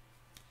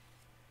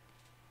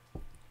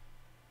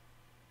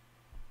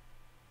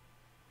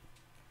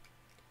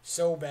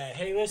 So bad.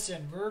 Hey,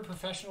 listen, we're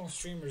professional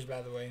streamers,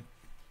 by the way.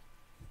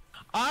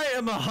 I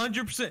am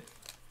 100%.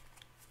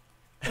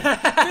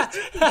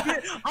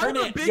 I'm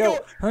a big ol-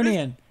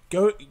 Hernian,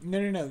 go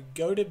no.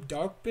 Go to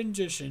Dark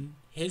Magician,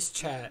 his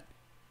chat,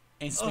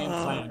 and spam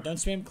clown. Don't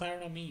spam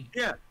clown on me.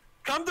 Yeah,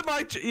 come to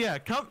my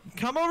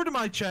come over to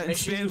my chat Make and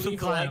sure you spam some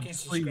leave a like clowns,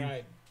 and please.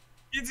 subscribe.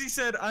 Kinsey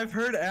said, I've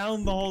heard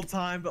Alan the whole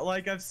time, but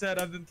like I've said,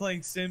 I've been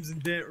playing Sims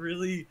and didn't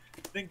really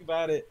think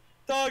about it.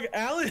 Dog,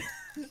 Alan,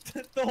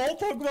 the whole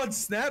Pokemon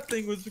Snap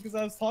thing was because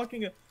I was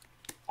talking.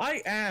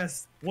 I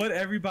asked what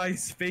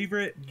everybody's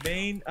favorite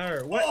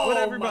what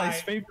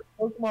everybody's favorite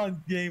Pokemon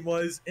game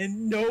was,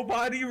 and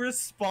nobody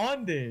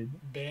responded.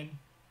 Ben,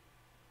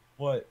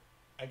 What?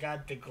 I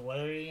got the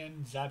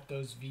Galarian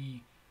Zapdos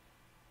V.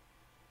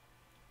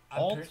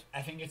 Alt?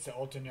 I think it's the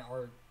alternate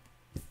art.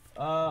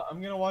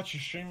 I'm gonna watch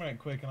your stream right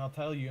quick, and I'll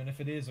tell you. And if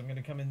it is, I'm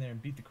gonna come in there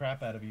and beat the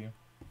crap out of you.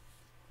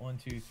 1,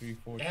 2, 3,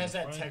 4. It has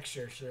that front.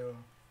 texture, so.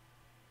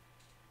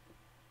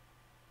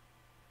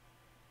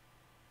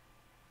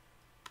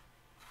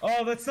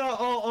 Oh, that's not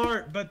all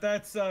art, but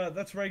that's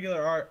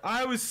regular art.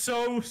 I was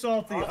so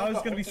salty. I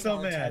was gonna be so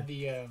Alternate arts had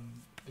mad.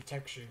 the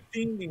texture.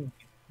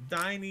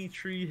 Diny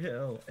Tree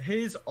Hill.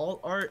 His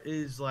alt art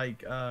is like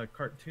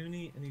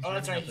cartoony, and he's Oh,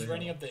 that's right. up He's the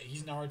running hill. up the.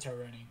 He's Naruto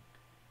running.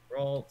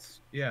 Alts,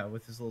 yeah,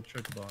 with his little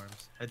trickle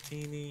arms.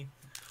 Hatini.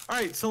 All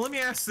right, so let me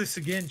ask this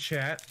again,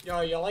 chat.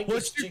 Yo, you like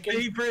What's this your chicken?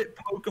 favorite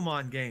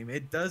Pokemon game?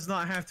 It does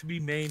not have to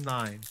be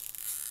mainline.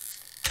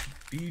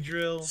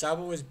 Beedrill.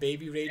 Sabo was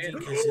baby raging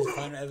because his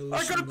final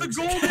evolution. I got the looks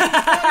golden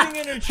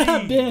fighting energy.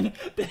 Ben.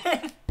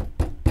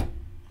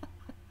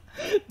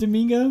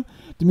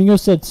 Domingo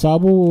said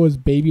Sabo was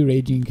baby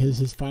raging because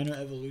his final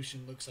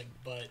evolution looks like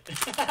butt.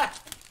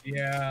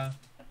 Yeah.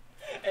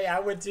 Hey, I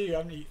would too.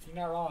 I mean, you're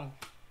not wrong.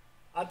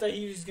 I thought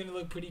he was gonna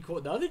look pretty cool.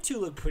 The other two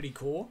look pretty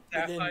cool.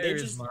 But then Sapphire they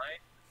is just mine.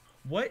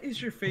 What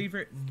is your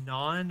favorite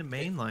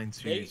non-mainline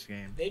series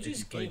game? they if you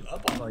just played? gave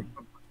up on like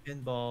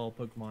Pinball,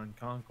 Pokemon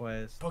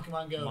Conquest.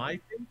 Pokemon Go.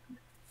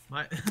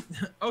 My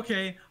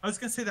okay, I was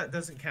gonna say that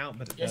doesn't count,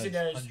 but it Yes, does. it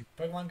does. 100%.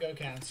 Pokemon Go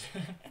counts.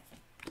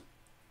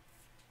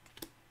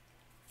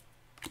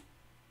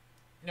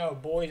 No,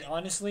 boys,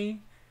 honestly,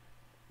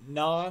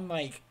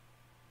 like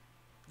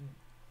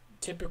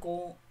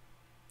typical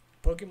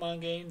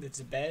Pokemon game that's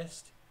the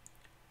best.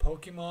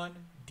 Pokemon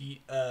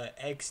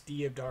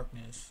XD of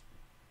Darkness.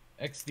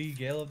 XD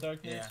Gale of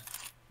Darkness. Yeah.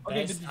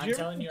 Okay, Best, but did I'm you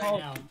ever telling you recall-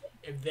 right now,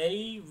 if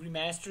they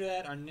remaster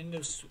that on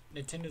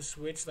Nintendo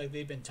Switch like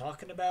they've been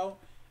talking about,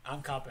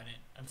 I'm copping it.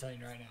 I'm telling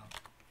you right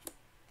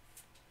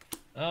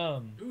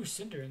now. Ooh,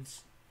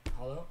 Cinderance.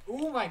 Hollow.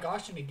 Ooh my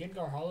gosh, and a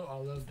Gengar Hollow. I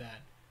love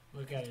that.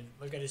 Look at it.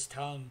 Look at his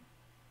tongue.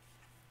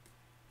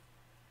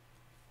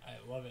 I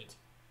love it.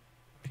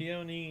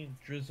 Peony,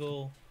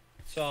 Drizzle,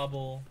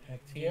 Sobble,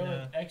 Gale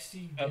Actina, of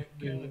XC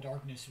Gale of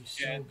Darkness was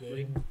so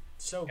Ghastly, good.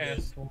 So good.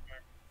 Castor,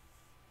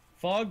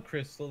 Fog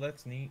Crystal,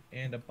 that's neat,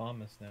 and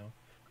Abomas now.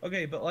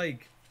 Okay, but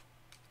like,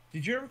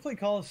 did you ever play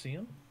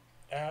Coliseum?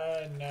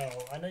 No.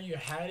 I know you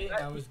had it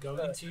and I was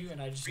going to and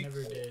I just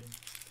never did.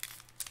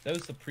 That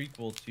was the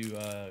prequel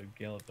to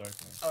Gale of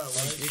Darkness. Oh, it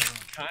was?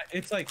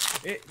 It's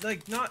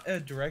like not a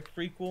direct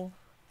prequel.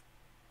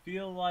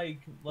 Feel like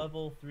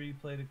level 3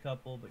 played a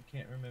couple, but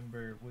can't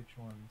remember which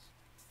ones.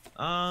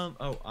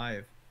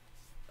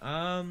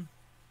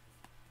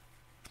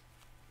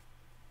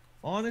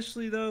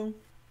 Honestly though,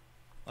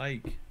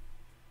 like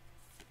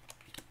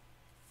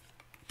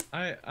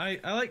I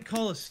like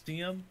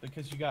Coliseum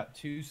because you got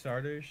 2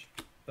 starters,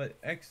 but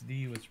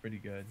XD was pretty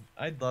good.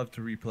 I'd love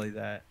to replay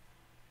that.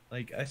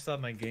 Like I still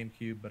have my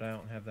GameCube, but I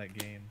don't have that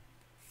game.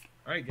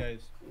 All right, guys,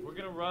 we're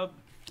gonna rub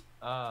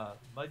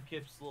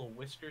Mudkip's little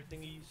whisker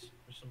thingies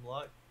for some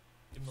luck.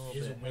 Give him a little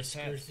His bit. whisker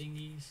Pat,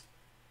 thingies. Is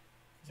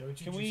that what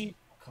you Can just we-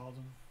 called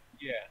them?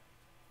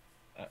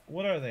 Yeah.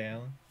 What are they,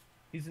 Alan?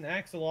 He's an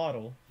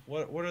axolotl.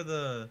 What are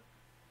the?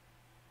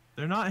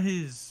 They're not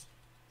his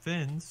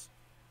fins.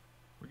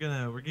 We're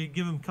gonna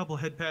give him a couple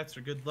head pats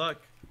for good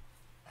luck.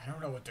 I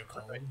don't know what they're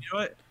called. You know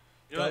what?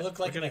 You Do know I what? look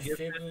like We're an gonna give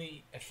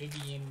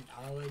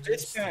amphibianologist?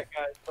 this pack,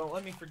 guys. Don't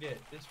let me forget.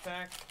 This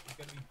pack is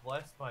gonna be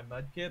blessed by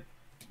Mudkip.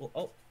 Well,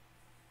 oh,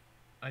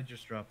 I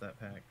just dropped that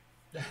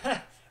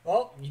pack.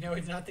 Well, you know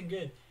it's nothing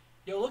good.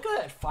 Yo, look at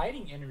that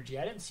fighting energy.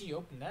 I didn't see you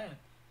open that.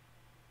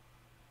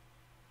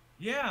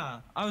 Yeah,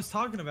 I was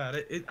talking about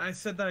it. I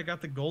said that I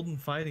got the golden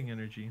fighting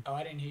energy. Oh,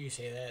 I didn't hear you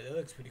say that. That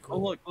looks pretty cool.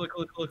 Oh,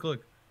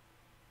 look.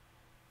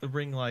 The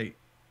ring light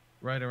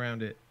right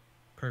around it.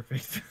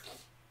 Perfect.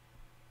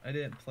 I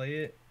didn't play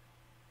it.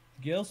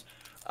 Gills?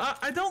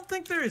 I don't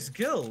think there is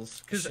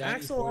gills, because Shiny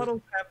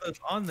axolotls have those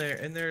on there,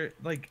 and they're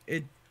like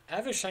it. I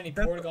have a shiny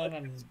That's Porygon what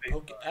on it's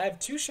based I have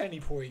 2 shiny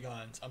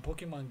Porygons on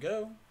Pokemon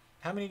Go.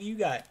 How many do you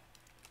got?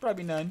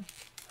 Probably none.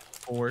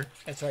 4.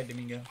 That's right,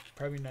 Domingo.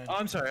 Probably none. Oh,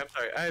 I'm sorry.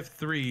 I have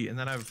 3, and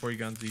then I have a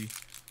Porygon Z.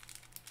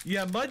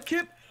 Yeah,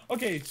 Mudkip.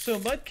 Okay, so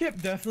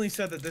Mudkip definitely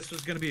said that this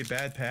was gonna be a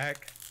bad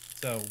pack,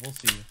 so we'll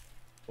see.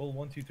 Well,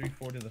 1, 2, 3,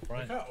 4 to the Look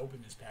front. how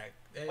open this pack.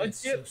 Let's It's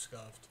so get-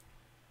 scuffed.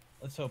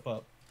 Let's hope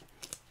up.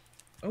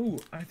 Oh,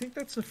 I think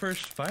that's the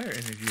first fire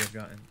energy I've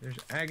gotten. There's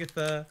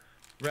Agatha,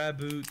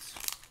 Raboots,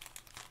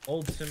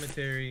 Old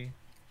Cemetery,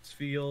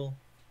 Spheal,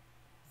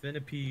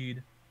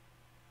 Venipede,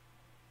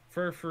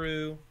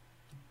 Furfrou,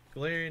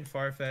 Galarian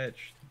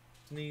Farfetch'd,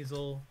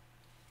 Sneasel,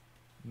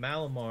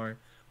 Malamar.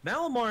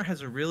 Malamar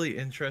has a really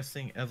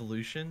interesting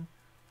evolution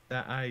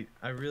that I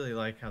really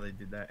like how they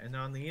did that. And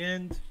on the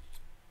end,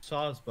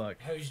 Sawsbuck.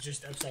 How he's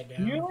just upside down.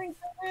 Deerling's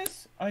in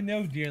this? I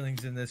know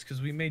Deerling's in this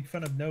because we made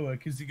fun of Noah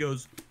because he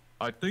goes,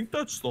 I think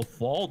that's the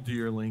fall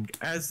Deerling,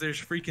 as there's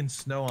freaking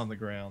snow on the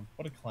ground.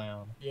 What a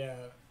clown. Yeah.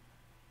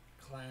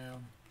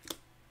 Clown.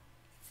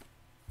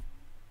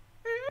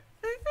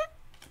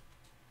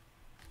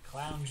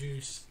 Clown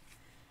juice.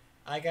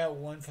 I got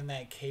one from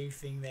that cave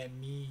thing that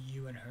me,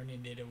 you, and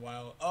Hernan did a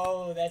while.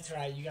 Oh, that's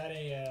right. You got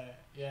a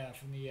yeah,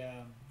 from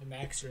the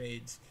Max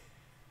raids.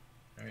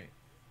 Alright.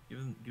 Give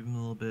him a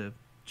little bit of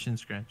chin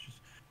scratches.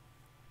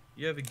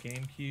 You have a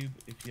GameCube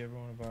if you ever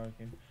want to borrow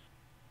a game.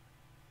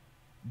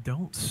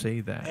 Don't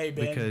say that. Hey,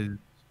 Ben. Because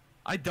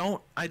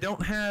I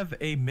don't have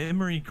a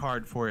memory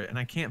card for it and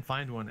I can't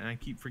find one and I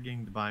keep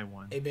forgetting to buy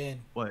one. Hey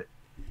Ben. What?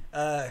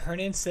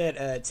 Hernan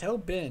said, tell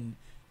Ben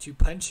to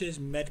punch his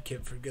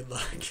medkit for good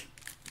luck.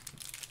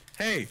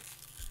 Hey,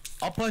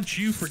 I'll punch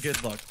you for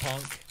good luck,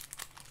 punk.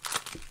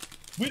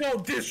 We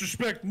don't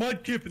disrespect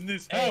Mudkip in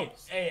this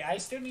house. Hey, I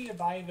still need to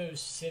buy those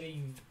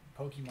sitting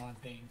Pokemon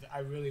things. I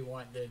really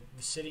want the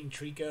sitting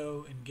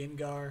Trico and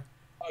Gengar.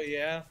 Oh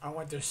yeah. I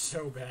want those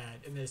so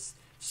bad. And this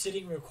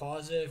sitting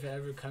Rayquaza, if it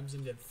ever comes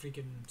into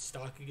freaking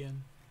stock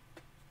again.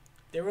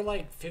 They were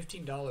like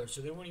 $15,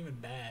 so they weren't even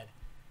bad.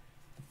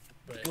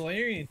 But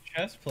Galarian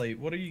chestplate.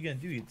 What are you gonna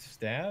do? Get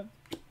stabbed?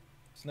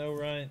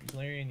 Snorunt,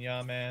 Galarian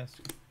Yamask,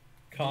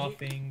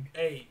 coughing.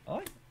 hey, I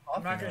like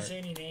I'm not gonna art. say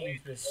any names,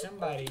 but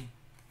somebody.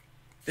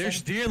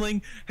 There's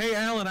Deerling. Hey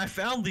Alan, I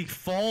found the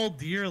fall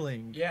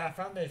Deerling. Yeah, I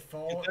found that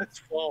fall. That's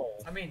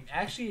fall. I mean,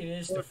 actually, it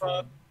is the What fall.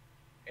 about-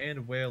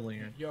 And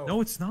Wailing. Yo,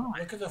 No, it's not.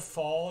 Look at the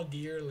fall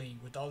deerling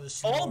with all the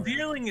snow. Fall around.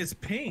 Deerling is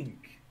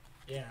pink.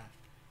 Yeah,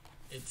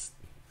 it's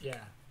yeah.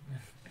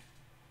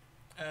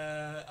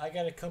 I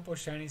got a couple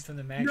shinies from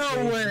the Max. No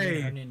raids way! Me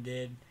and Hernan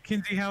did.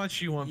 Kinsey, how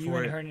much you want You for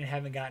and it? Hernan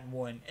haven't gotten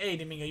one. Hey,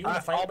 Domingo, you want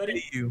to fight, I'll buddy?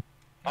 pay you.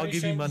 How I'll many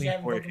give you shinies money you have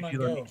in for it if Pokemon you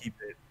let me Go? keep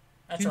it.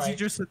 That's Kinsey right.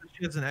 just said that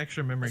she has an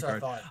extra memory That's what I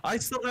card. thought. I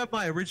still have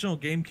my original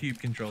GameCube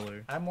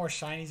controller. I have more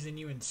shinies than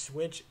you in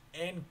Switch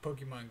and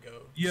Pokemon Go.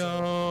 so-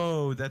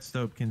 Yo, that's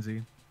dope,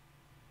 Kinsey.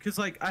 Cause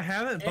like I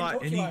haven't And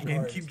bought any Pokemon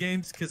GameCube cards.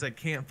 games because I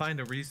can't find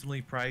a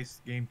reasonably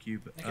priced GameCube.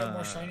 I got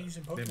more shinies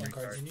and memory Pokemon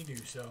cards card. than you do,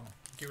 so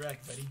get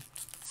wrecked, buddy.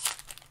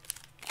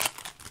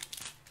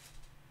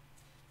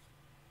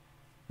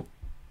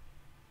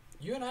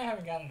 You and I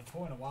haven't gotten a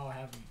pull in a while,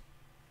 have we?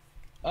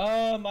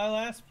 My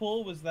last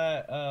pull was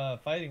that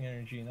fighting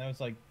energy, and that was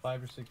like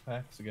 5 or 6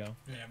 packs ago.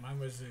 Yeah, mine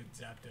was the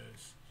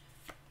Zapdos.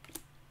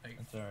 Like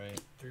That's all right.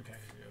 3 packs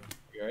ago.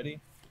 You ready?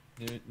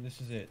 Dude,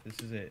 this is it. This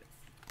is it.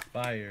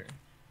 Fire.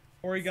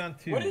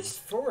 Porygon 2. What is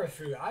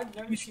Florafru? I've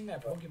never seen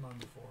that Pokemon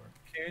before.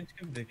 Karen's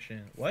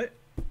Conviction? What?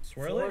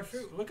 Swirlix?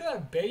 Florafru? Look at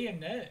that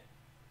bayonet.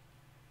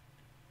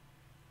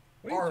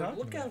 What are you Or talking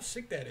look about? how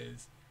sick that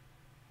is.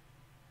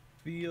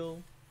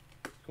 Feel,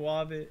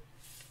 Guavit,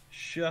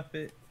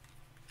 Shuffit,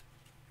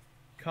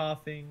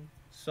 Coughing,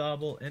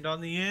 Sobble, and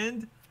on the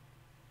end,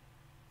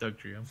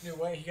 Dugtrio. You know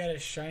what? He got a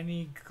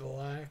shiny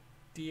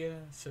Galactia,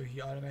 so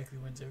he automatically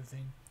wins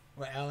everything.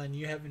 Well, Alan,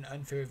 you have an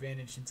unfair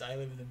advantage since I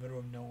live in the middle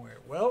of nowhere.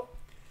 Well,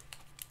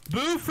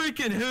 Boo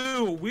freaking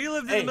who? We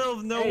lived in the middle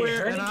of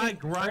nowhere and I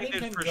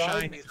grinded for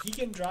shinies. He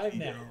can drive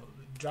now.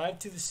 Drive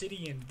to the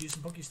city and do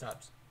some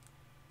Pokestops.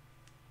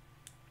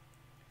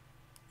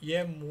 You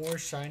have more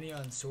shiny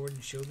on Sword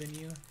and Shield than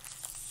you?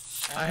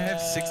 I have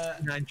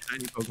 69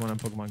 shiny Pokemon on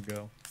Pokemon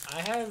Go.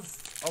 I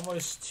have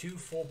almost 2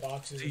 full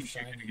boxes So of you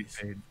should get shinies.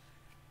 paid.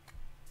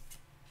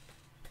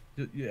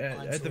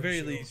 At the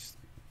very least,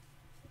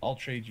 I'll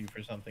trade you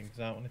for something because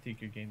I don't want to take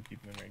your GameCube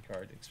memory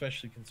card,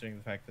 especially considering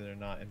the fact that they're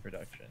not in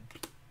production.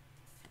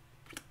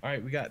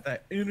 Alright, we got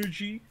that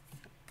energy.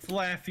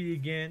 Flaffy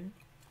again.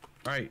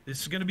 Alright,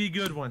 this is going to be a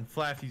good one.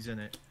 Flaffy's in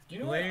it. You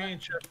know Valerian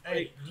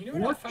Hey, you know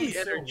what I find Rookie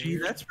so energy,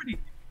 weird? that's pretty...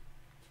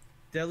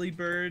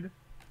 Delibird,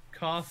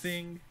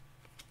 Coughing,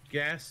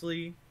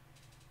 Ghastly,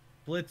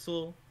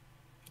 Blitzel,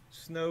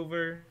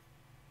 Snover,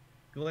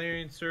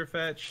 Galarian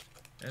Surfetch'd,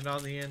 and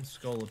on the end,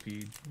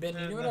 Scolipede. Ben,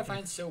 you know what I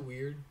find so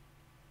weird?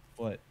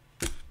 What?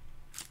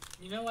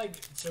 You know, like,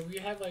 so we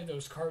have, like,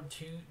 those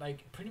cartoon,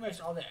 like, pretty much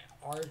all the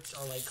arts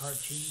are, like,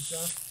 cartoon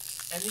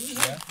stuff. And then you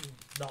have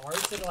the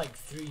arts that are, like,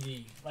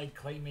 3D,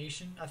 like,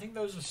 claymation. I think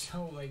those are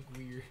so, like,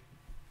 weird.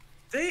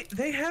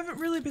 They haven't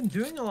really been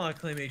doing a lot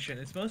of claymation.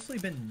 It's mostly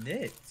been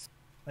knits.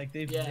 Like,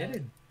 they've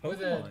knitted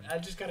Pokemon. I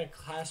just got a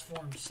class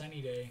form Sunny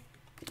Day,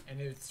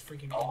 and it's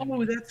freaking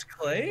Oh, that's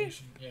clay?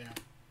 claymation. Yeah.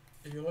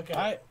 If you look at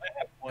I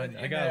have one.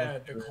 I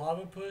got the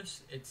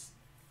Clavipus, it's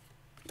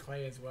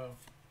clay as well.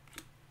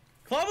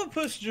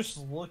 Clavipus just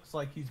looks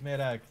like he's made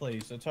out of clay,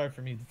 so it's hard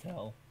for me to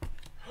tell.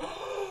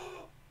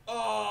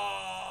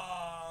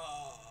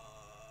 Oh,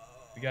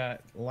 We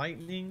got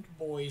Lightning,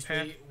 boys,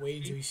 Pappy,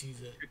 wait until he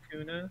sees it.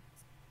 Kakuna.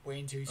 Wait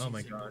until he sees Oh my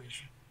it, gosh.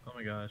 boys. Oh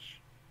my gosh.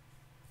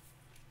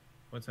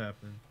 What's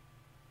happening?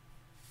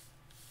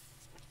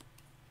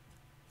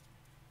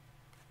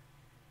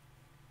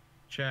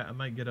 Chat, I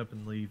might get up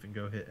and leave and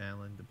go hit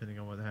Alan, depending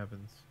on what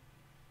happens.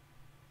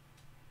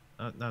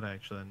 Not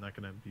actually, I'm not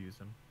gonna abuse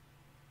him.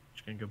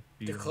 Just gonna go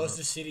beat The him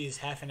closest city is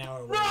half an hour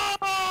away.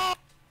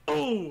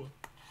 No!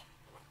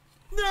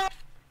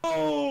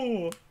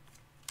 No!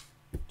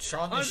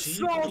 Shaun the I'm Sheep?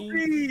 you mean?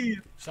 salty!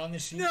 Shaun the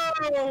Sheep?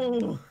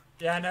 No!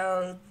 Yeah, I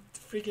know.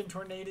 Freaking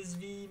Tornadus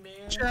V,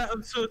 man. Chat,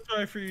 I'm so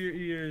sorry for your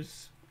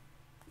ears.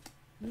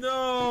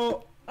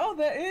 No! Oh,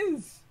 that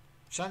is!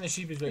 Shaun the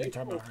Sheep is what you're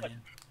talking about,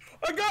 Ryan.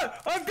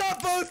 I've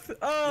got both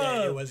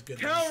Yeah, it was good.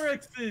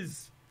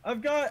 Calrexes.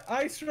 I've got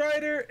Ice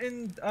Rider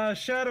and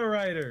Shadow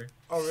Rider.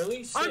 Oh,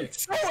 really? I'm Sick.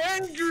 so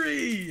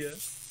angry.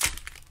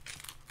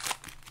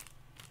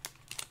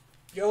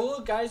 Yo,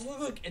 look, guys,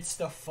 look. It's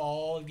the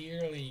fall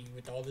yearling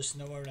with all the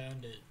snow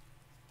around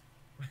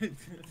it.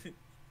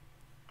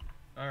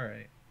 All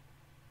right.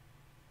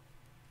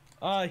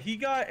 He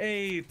got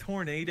a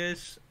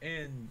Tornadus,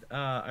 and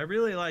I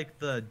really like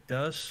the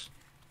Dust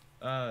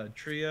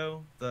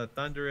trio, the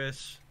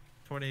Thundurus,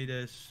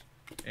 Tornadus,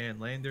 and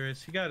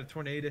Landorus. He got a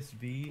Tornadus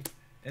V,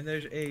 and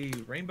there's a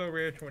Rainbow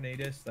Rare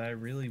Tornadus that I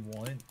really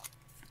want,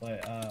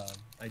 but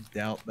I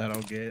doubt that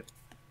I'll get.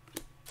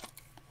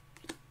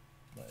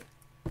 But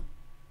all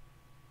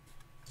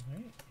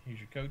right, here's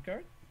your code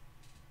card.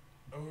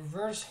 A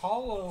reverse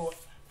hollow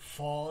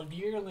fall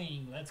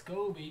yearling. Let's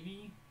go,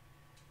 baby.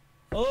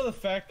 I love the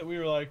fact that we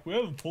were like, we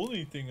haven't pulled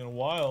anything in a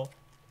while,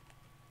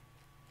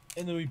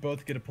 and then we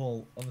both get a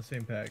pull on the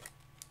same pack.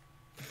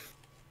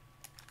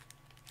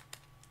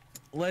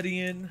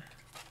 Ledian, 11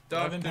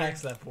 Doctor,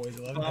 packs left, boys.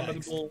 11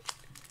 packs. Abominable,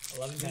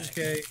 11 packs.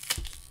 Okay,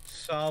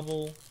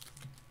 Sobble,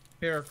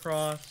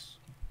 Heracross,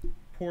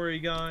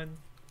 Porygon,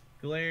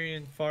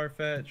 Galarian,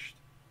 Farfetch'd,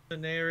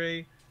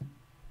 Tenere.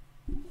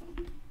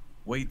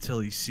 Wait till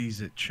he sees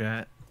it,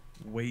 chat.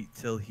 Wait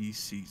till he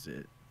sees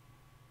it.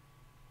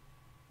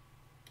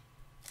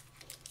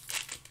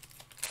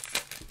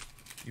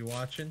 You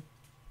watching?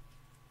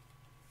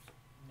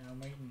 No, I'm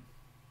waiting.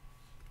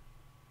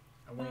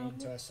 I'm waiting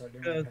until I start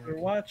doing Because my we're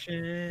pack.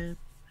 watching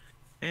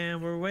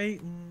and we're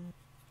waiting.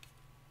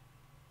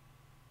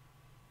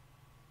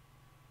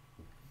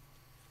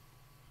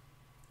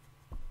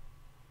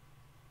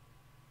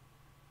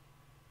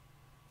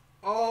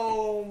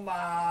 Oh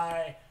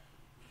my!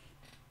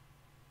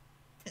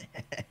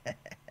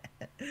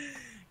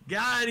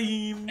 Got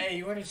him. Hey,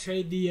 you want to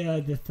trade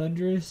the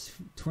Thunderous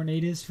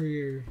Tornadus for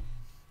your?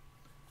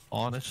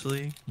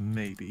 Honestly,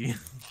 maybe.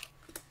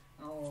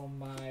 Oh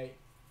my!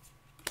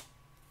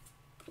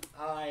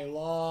 I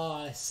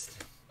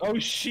lost. Oh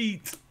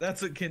sheet.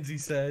 That's what Kinsey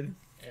said.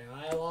 Yeah,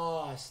 I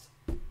lost.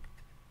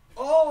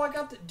 Oh, I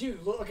got the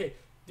dude. Look, okay,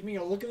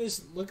 Domingo, look at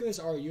this. Look at this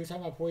art. You were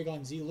talking about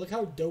Porygon Z. Look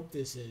how dope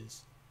this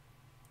is.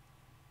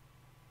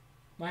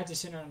 Might have to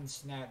send it on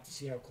Snap to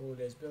see how cool it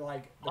is. But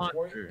like,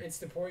 Monster. it's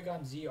the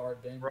Porygon Z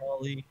art, Ben,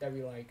 Raleigh. that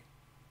we like.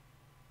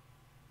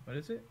 What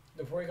is it?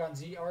 The Porygon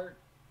Z art.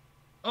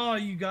 Oh,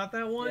 you got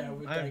that one? Yeah,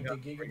 with I haven't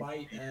like the got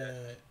gigabyte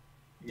data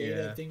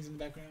Yeah. things in the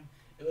background.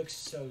 It looks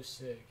so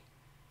sick.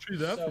 True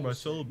that So for my sick.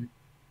 solo.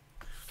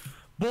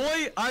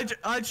 Boy, I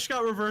just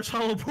got reverse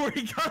hollow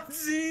Porygon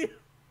Z.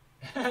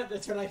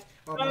 That's what I.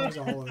 Oh, mine's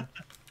a holo.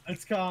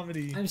 It's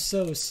comedy. I'm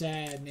so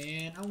sad,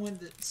 man. I want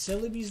the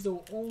Celebi's the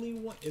only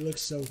one. It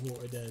looks so cool.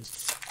 It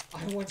does.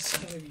 I want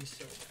Celebi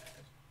so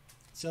bad.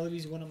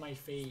 Celebi's one of my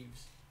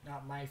faves.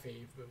 Not my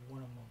fave, but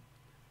one of them.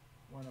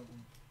 One of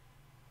them.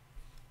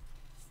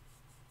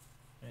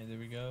 Alright, there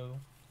we go.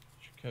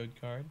 It's your code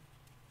card.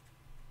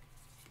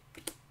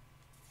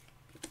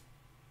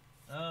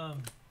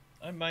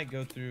 I might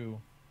go through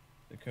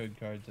the code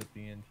cards at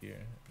the end here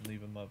and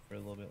leave them up for a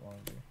little bit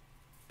longer.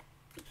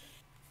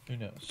 Who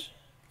knows?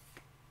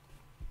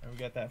 And we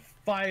got that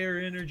fire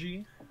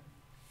energy.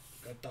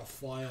 Got the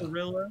fire.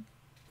 Gorilla.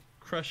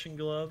 Crushing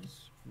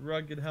gloves.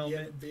 Rugged Yeah,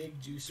 helmet. the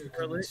big juicer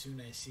coming Scarlet.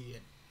 soon. I see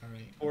it. All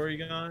right.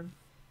 Porygon.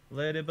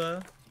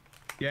 Ladybug.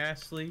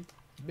 Ghastly.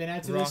 Ben,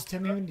 after this, tell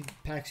me how many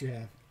packs you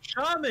have.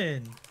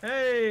 Shaman!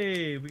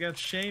 Hey! We got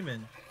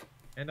Shaman.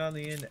 And on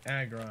the end,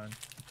 Aggron.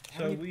 How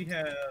So many- we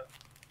have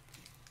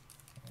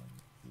 1,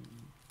 2,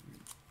 3,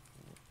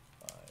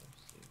 4, 5,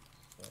 6,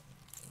 7,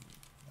 8,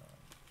 9,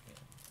 10,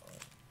 11,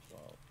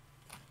 12.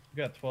 We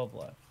got 12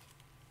 left.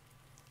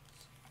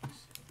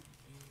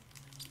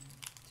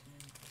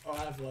 Oh, I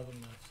have 11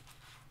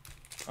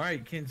 left.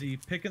 Alright, Kinsey,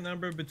 pick a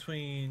number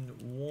between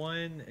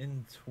 1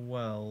 and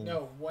 12.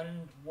 No, 1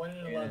 and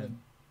 11.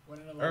 1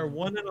 and 11. Or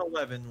 1 and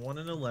 11. 1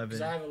 and Because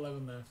 11. I have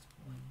 11 left.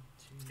 1,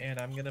 2. And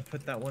I'm gonna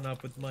put that one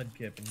up with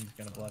Mudkip, and he's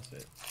gonna bless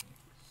it.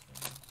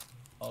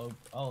 I'll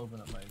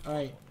open up my. All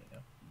right. phone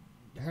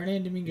now.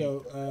 Hernan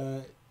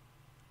Domingo,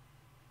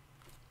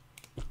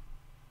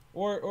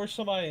 Or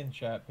somebody in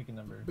chat, pick a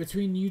number.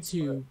 between you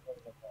two,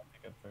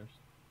 Pick up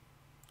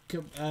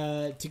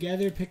first.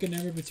 together pick a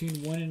number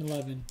between 1 and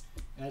 11.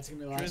 That's going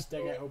to be the last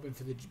deck I Drizzle. open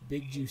for the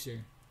big juicer.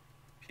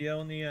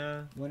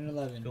 Peonia, 1 and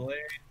 11. Galarian,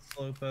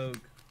 Slowpoke,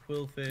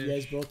 Quillfish, You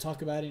guys both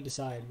talk about it and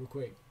decide real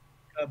quick.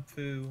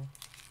 Cubfu,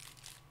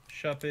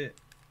 Shuppet,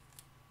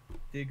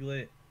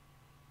 Diglett,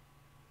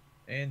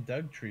 and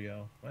Doug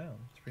Trio. Wow,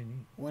 that's pretty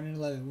neat. 1 and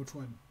 11, which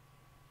one?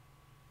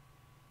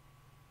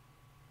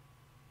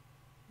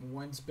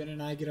 Once Ben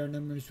and I get our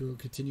numbers, we'll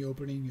continue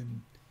opening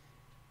and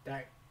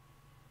that.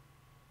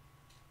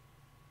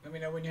 Let me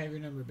know when you have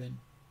your number, Ben.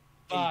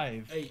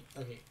 5, 8.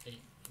 Okay,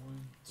 8.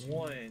 1, 2,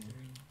 1, 3,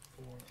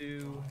 4,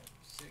 2, 5,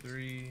 6,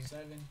 3,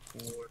 7,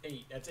 4.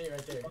 8. That's 8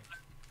 right there.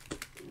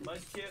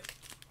 Mudkip,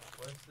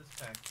 bless this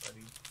pack,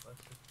 buddy. Bless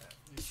this pack.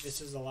 This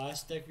is the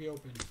last deck we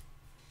opened.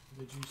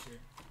 The juicer.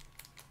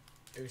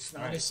 If it's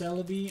not Alright. a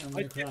Celebi, I'm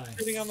gonna cry. Mudkip's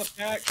sitting on the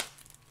pack.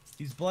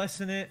 He's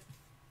blessing it.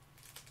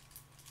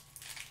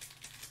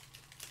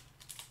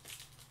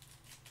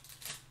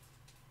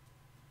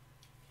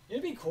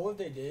 It'd be cool if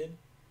they did.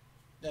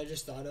 That I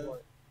just thought of.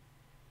 What?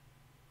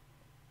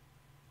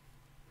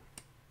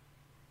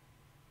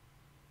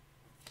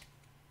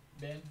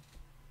 Ben,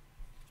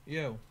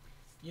 Yo.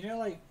 you know,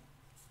 like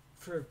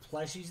for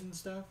plushies and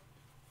stuff,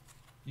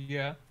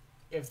 Yeah.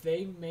 if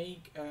they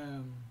make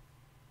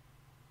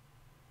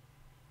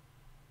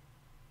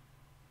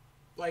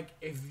like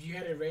if you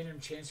had a random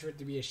chance for it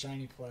to be a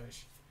shiny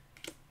plush,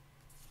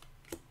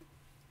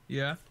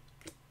 Yeah.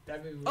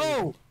 that'd be really,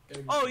 Oh!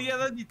 that'd be Oh, cool. yeah,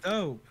 that'd be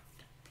dope.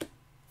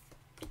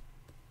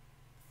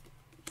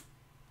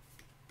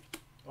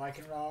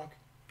 Lycanroc.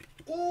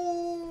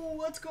 Oh,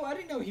 let's go! I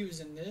didn't know he was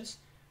in this.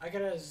 I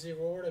got a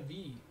Zeraora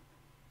V.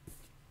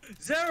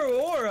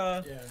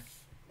 Zeraora! Yeah.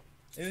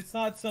 If it's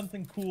not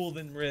something cool,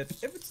 then rip.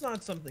 If it's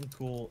not something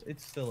cool,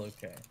 it's still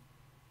okay.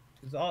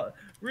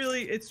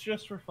 Really, it's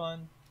just for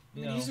fun. I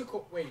You mean, know. he's a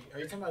cool. Wait, are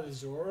you talking about the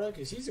Zora?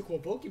 Because he's a cool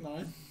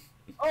Pokemon.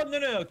 Oh,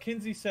 no.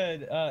 Kinsey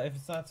said if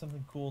it's not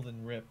something cool,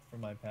 then rip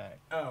from my pack.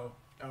 Oh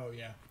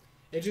yeah.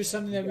 It's just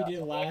something that we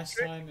did last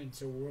time, and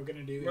so we're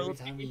gonna do every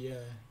time we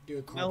do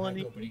a card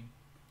Melanie. pack opening.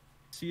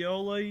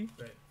 Cioli,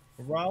 Right.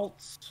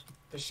 Ralts,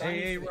 The shiny.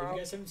 Hey, For, if Rob. you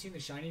guys haven't seen the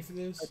shiny for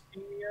this,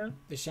 Academia,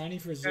 the shiny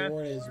for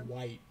Zora is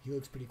white. He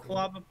looks pretty cool.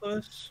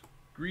 Clobbopus,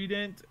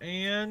 Greedent,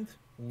 and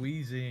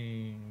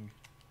Weezing.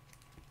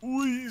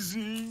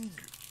 Weezing!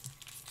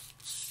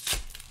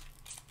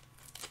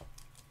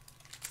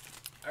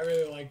 I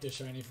really like the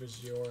shiny for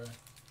Zora.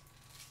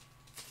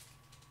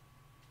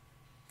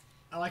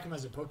 I like him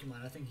as a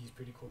Pokemon. I think he's a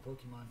pretty cool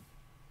Pokemon.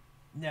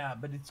 Nah,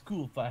 but it's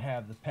cool if I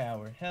have the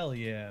power. Hell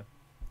yeah.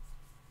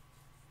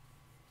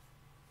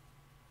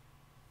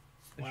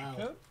 Is your Wow.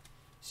 code?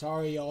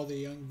 Sorry, all the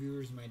young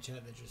viewers in my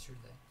chat that just heard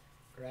that.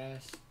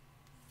 Grass,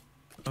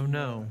 Oh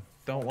no.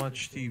 Don't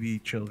watch TV,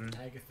 children.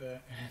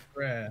 Agatha,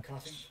 Grass.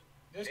 coughing.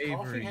 This Avery,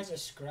 coughing has a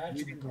scratch in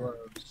the Eating card.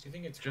 gloves. Do you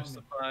think it's coming?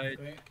 Justified.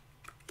 Okay.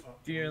 Oh,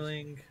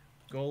 Deerling.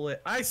 Golett.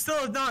 I still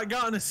have not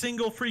gotten a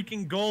single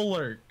freaking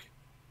Golurk.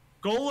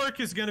 Golurk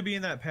is going to be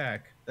in that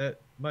pack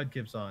that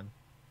Mudkip's on.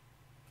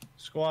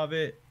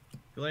 Squavit.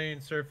 Galarian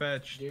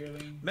Surfetch.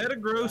 Deerling,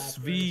 Metagross Lapras,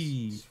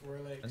 V.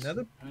 Swirlix,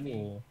 Another Honey.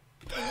 pool.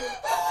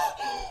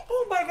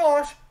 Oh my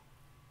gosh!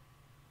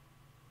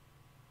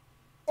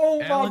 Oh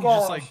my Alan gosh!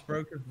 just like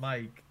broke his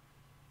mic.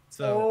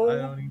 So I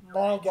don't even know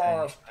my what to say.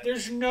 gosh!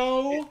 There's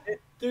no,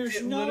 there's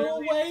it no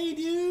literally- way,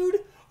 dude!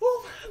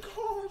 Oh my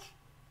gosh!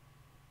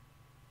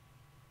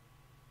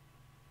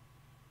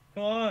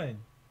 Come on.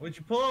 What'd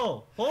you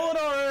pull? Pull it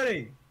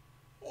already.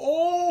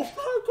 Oh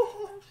my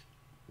gosh.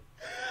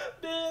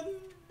 Man,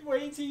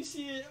 wait till you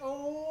see it.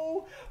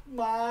 Oh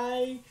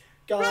my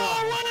god.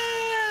 No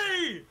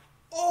way!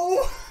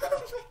 Oh my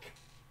god.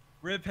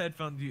 Rip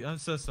headphone dude. I'm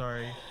so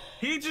sorry.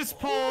 He just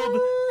pulled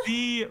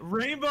the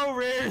Rainbow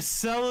Rare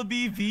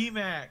Celebi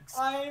VMAX,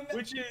 I'm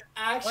which is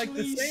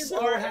actually same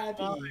so art as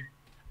happy. mine.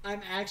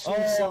 I'm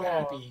actually so Oh.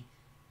 happy.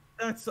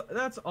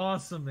 That's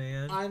awesome,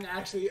 man. I'm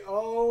actually.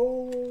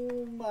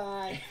 Oh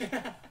my.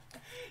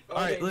 All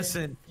right, Okay,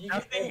 listen.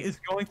 Nothing is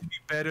going to be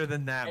better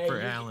than that Hey, for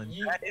you- Alan.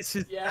 you- that is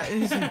his. yeah. That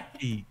is his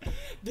peak.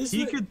 This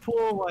He one, could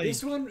pull like.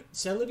 this one,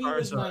 Celebi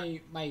was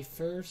Charizard. my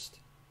first.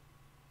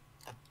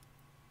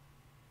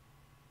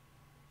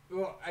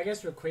 Well, I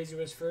guess Rayquaza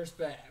was first,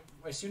 but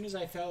as soon as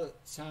I found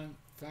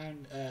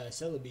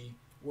Celebi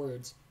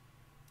words,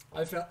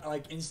 I felt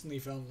like instantly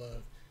fell in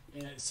love,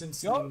 and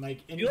since You then,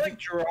 like you like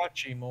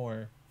Jirachi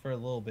more for a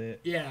little bit.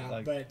 yeah,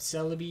 like- but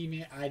Celebi,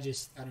 man, I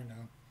don't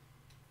know.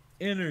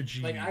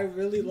 Energy. Like I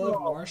really love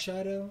Whoa.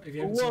 Marshadow. If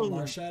you haven't Whoa. seen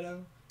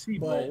Marshadow, See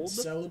but Bold,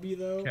 Celebi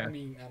though, Okay. I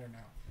mean, I don't know.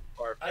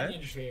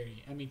 Onion Farfetch,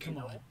 Fairy. I mean, come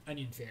on,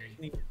 Onion Fairy.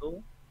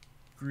 Sneasel,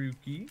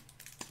 Grookey,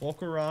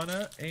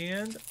 Volcarona,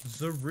 and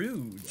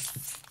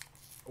Zarude.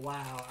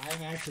 Wow,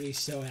 I'm actually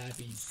so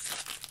happy.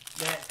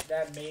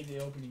 That made the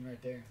opening right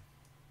there.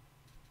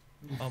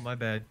 Oh my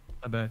bad,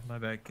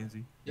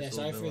 Kinsey. Yeah, Just a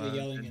sorry little for bit the loud.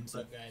 yelling and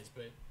stuff, guys,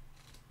 but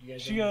you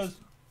guys. She don't- goes,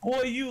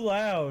 "Boy, you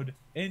loud."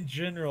 In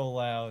general,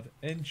 loud.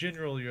 In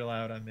general, you're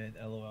loud. I meant,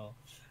 LOL.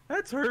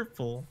 That's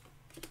hurtful.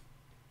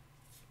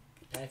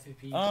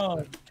 FFP.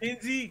 Oh,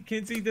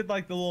 Kinsey did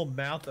like the little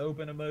mouth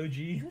open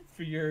emoji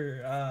for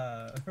your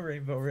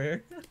Rainbow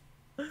Rare.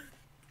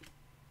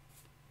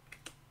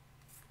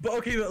 But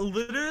okay, but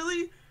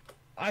literally,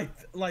 I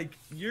like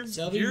your.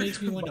 Celebi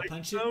makes me want to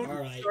punch it. microphone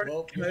All right, started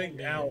well, cutting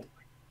yeah, out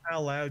how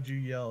loud you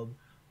yelled.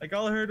 Like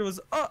all I heard was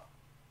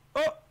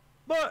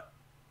but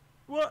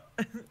what?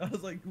 I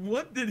was like,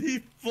 what did he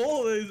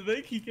pull that is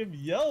making him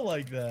yell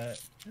like that?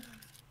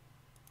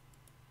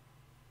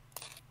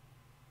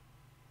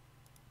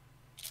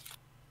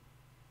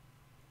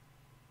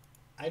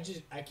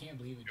 I can't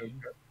believe it,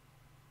 dude.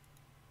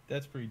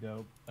 That's pretty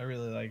dope. I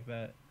really like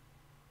that.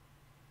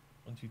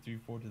 1, 2, 3,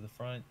 4 to the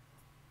front.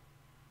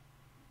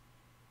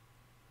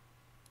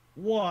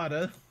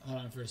 Water. Hold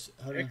on for a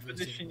second.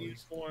 Expedition boys.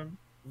 Uniform.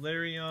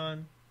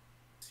 Larion.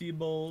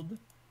 Seabold.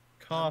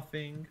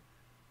 Coughing.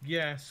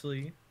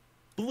 Ghastly.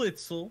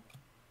 Blitzel.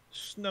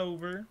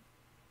 Snover.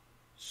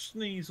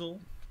 Sneasel.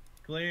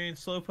 Galarian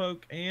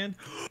Slowpoke. And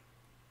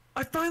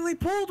I finally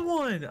pulled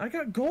one! I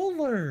got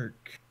Golurk.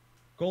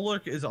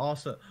 Golurk is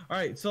awesome.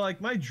 Alright, so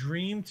like my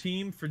dream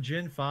team for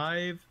Gen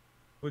 5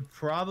 would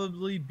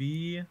probably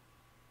be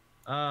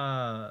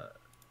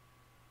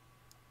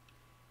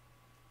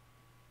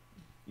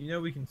you know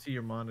we can see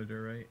your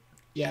monitor, right?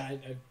 Yeah,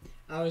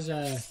 I was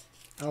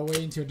I'll wait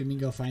until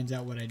Domingo finds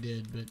out what I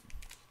did, but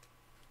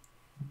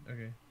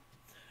Okay.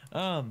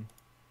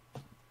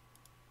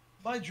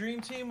 My dream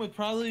team would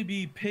probably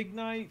be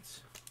Pignite.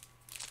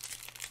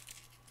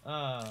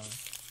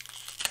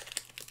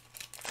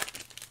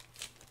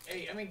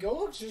 hey, I mean,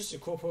 Golurk's just a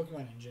cool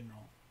Pokemon in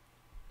general.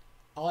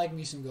 I like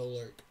me some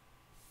Golurk.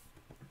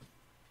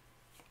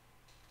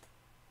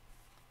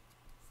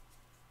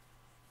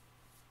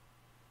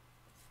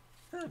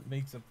 That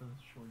makes up for the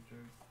short joke.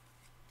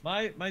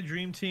 My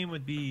dream team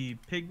would be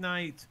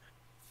Pignite,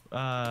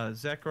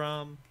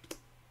 Zekrom.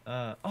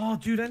 Oh,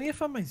 dude, I need to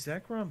find my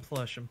Zekrom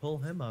plush and pull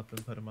him up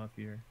and put him up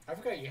here. I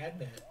forgot you had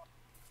that.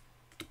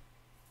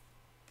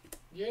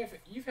 Yeah,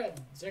 you've had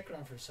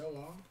Zekrom for so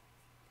long.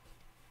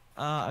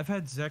 I've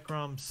had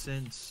Zekrom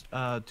since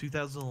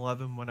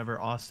 2011, whenever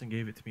Austin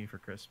gave it to me for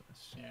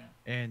Christmas. Yeah.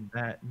 And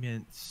that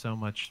meant so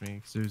much to me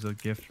because it was a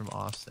gift from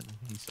Austin.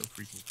 He's so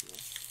freaking cool.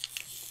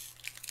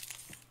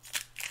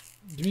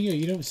 Domingo,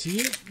 you don't see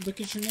it?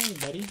 Look at your name,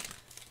 buddy.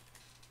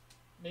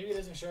 Maybe it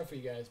doesn't show up for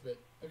you guys, but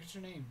look at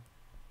your name.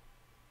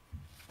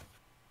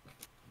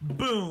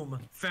 Boom!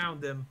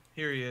 Found him.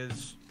 Here he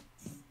is.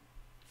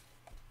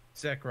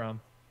 Zekrom.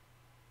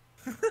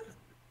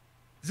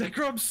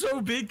 Zekrom's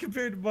so big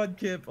compared to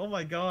Mudkip. Oh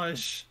my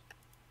gosh.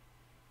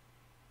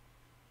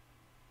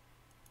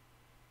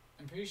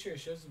 I'm pretty sure it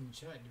shows it in the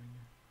chat, Domingo.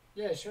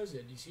 Yeah, it shows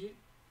it. Do you see it?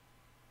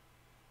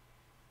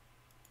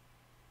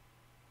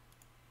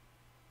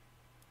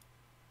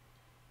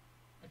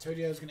 I told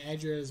you I was going to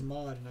add you as a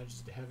mod, and I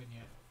just haven't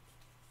yet.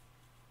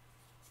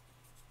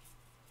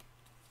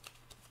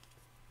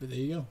 But there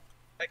you go.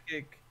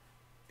 Psychic,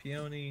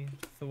 Peony,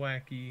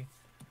 Thwacky,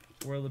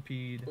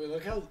 Whirlipede, Wait,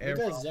 look how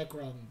Arrow.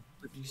 Zekrom.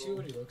 Do you see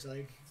what he looks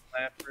like?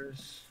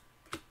 Lapras,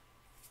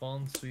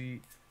 Fallen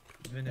Sweet,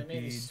 That man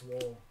Venipede, is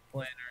swole.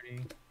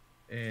 Flannery,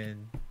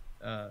 and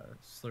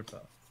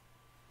Slurpuff.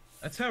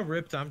 That's how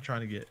ripped I'm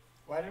trying to get.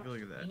 Why Take a don't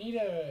look at that. you need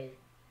a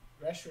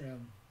restroom?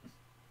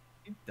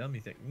 You dummy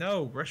thing.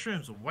 No,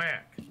 Restram's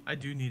whack. I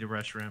do need a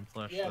Restram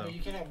plush Yeah, though. but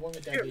you can't have one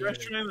without Get the other.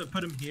 Restram and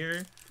put him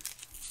here.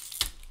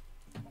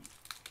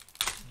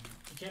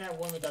 You can't have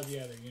one without the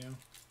other, you know?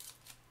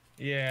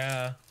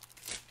 Yeah.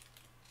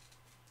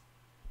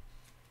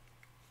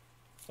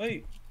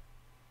 Wait.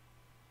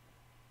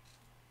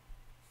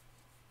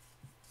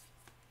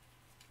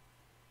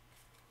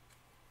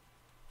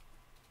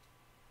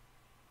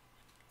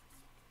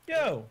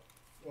 Yo,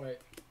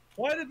 What?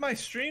 why did my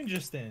stream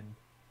just end?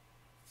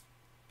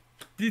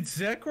 Did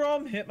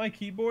Zekrom hit my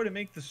keyboard and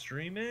make the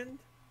stream end?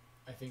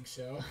 I think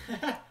so.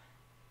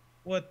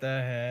 What the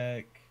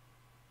heck?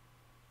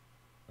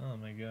 Oh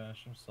my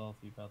gosh, I'm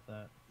salty about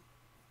that.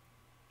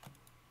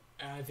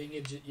 I think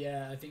it just,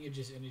 yeah, I think it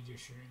just ended your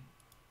stream.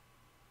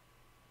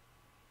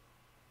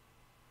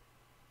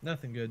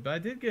 Nothing good, but I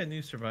did get a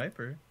new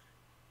Survivor.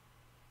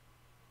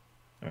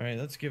 Alright,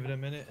 let's give it a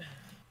minute.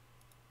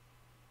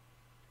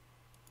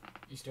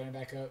 You starting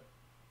back up?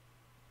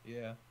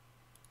 Yeah.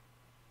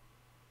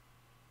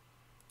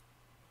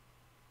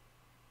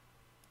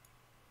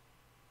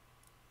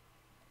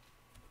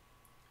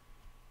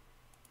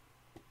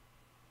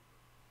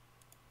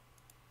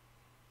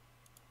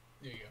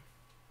 There you go.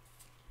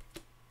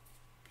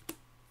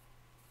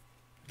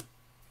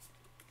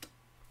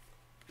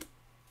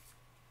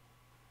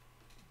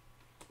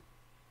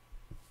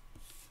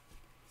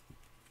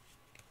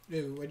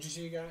 Dude, what'd you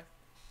say you got?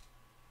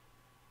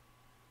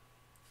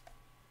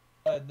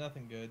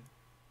 Nothing good.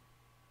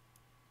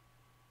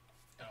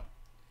 Oh.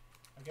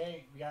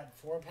 Okay, we got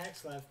 4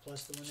 packs left,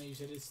 plus the one that you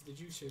said it's the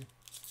juicer.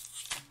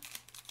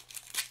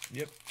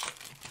 Yep.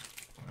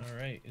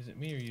 Alright, is it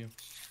me or you?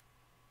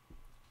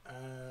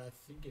 I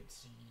think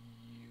it's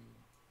you.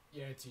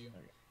 Yeah, it's you.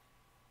 Okay.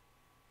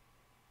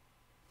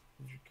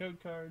 Here's your code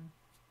card.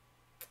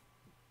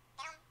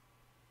 2,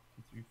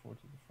 3, 4 to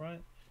the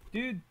front.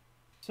 Dude,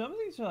 some of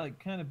these are like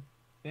kind of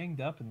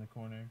banged up in the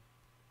corner.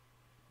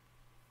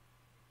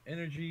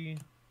 Energy.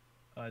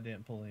 Oh, I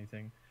didn't pull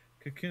anything.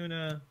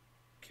 Kakuna.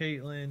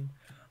 Caitlyn.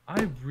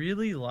 I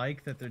really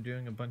like that they're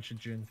doing a bunch of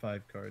Gen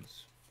 5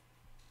 cards.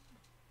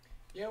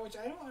 Yeah, which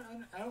I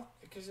don't,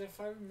 because if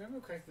I remember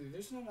correctly,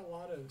 there's not a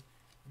lot of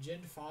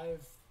Gen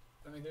 5.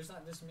 I mean, there's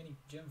not this many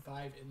Gen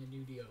 5 in the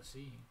new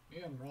DLC.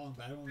 Maybe I'm wrong,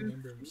 but I don't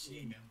remember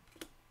seeing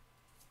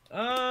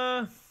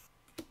them.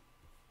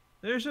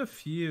 There's a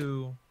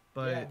few,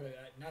 but yeah, but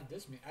not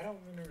this many. I don't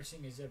remember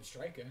seeing a Zeb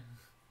Striker.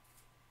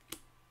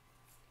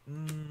 I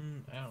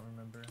don't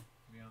remember, to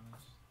be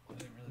honest. I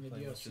didn't In really the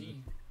play much of DLC. it.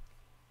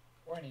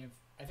 Or an Inf.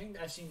 I think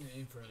I've seen an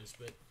Infros,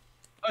 but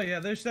Oh yeah,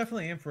 there's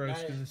definitely Ampharos Not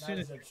because as- as soon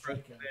not as as Ampharos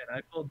Striker. was in,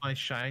 I pulled my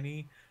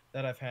shiny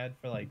that I've had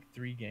for like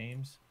 3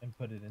 games and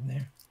put it in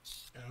there.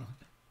 oh.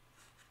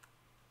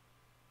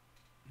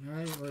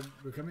 Alright,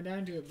 we're coming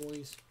down to it,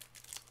 boys.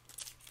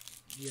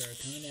 We are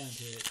coming down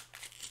to it.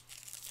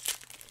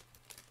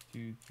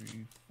 2,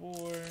 3,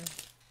 4.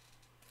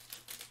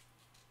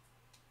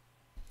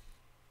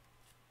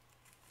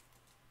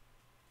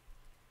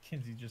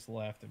 Kinsey just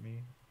laughed at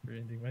me for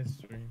ending my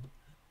stream.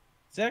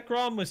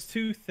 Zekrom was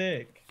too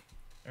thick.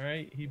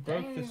 Alright, he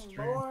broke the Dang,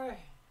 stream. boy.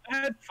 I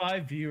had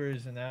 5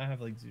 viewers and now I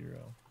have like 0,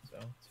 so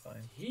it's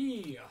fine.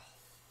 He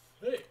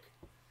thick.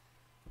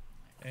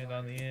 And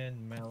on the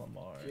end,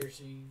 Malamar.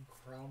 Piercing,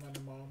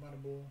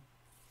 Chromodomable,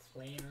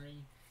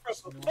 Flannery,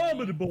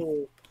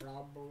 Abominable.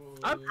 Probably.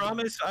 I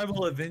promise I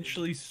will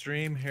eventually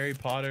stream Harry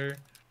Potter.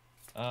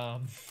 I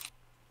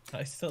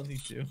still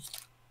need to.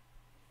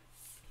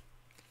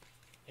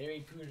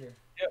 Harry Potter.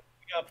 Yep,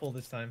 we got a pull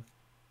this time.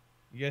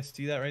 You guys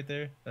see that right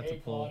there? That's Harry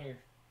a pull. Potter.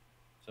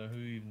 So who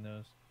even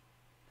knows?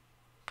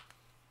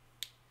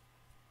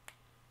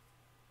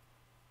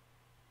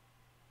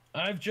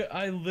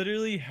 I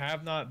literally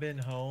have not been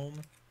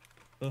home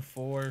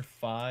before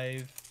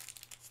 90%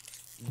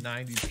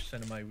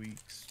 of my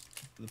weeks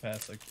for the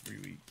past like 3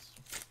 weeks.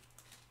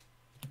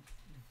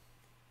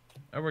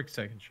 I work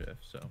second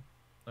shift, so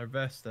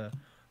Arvesta,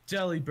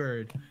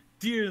 Delibird,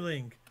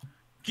 Deerling,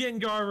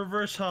 Gengar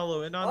Reverse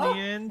Hollow, and on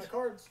the end, My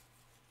cards.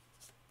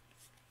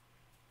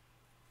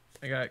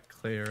 I got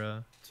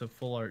Clara. It's a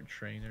full art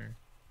trainer,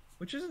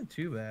 which isn't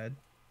too bad.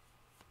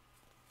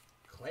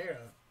 Clara.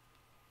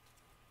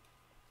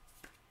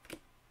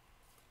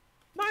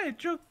 My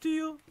joke to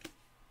you.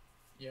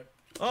 Yep.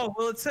 Oh,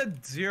 well, it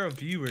said 0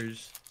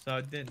 viewers, so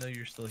I didn't know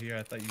you were still here.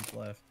 I thought you'd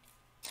left.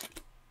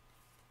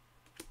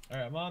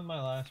 Alright, I'm on my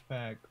last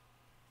pack.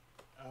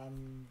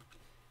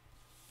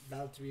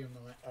 About to be on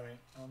the last. Alright,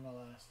 on my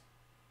last.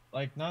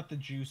 Like, not the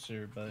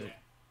juicer, but...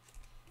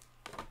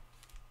 Yeah.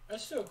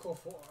 That's so cool.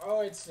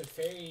 Oh, it's the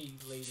fairy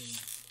lady.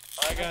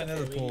 I got Not the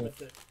another fairy pull. lady,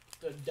 but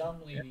the dumb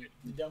lady.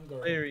 The dumb girl.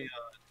 Flareon,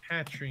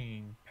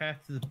 Patrine, Path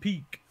to the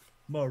Peak,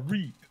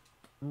 Mareep,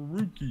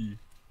 Rookie,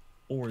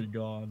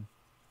 Oregon,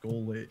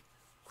 Golett,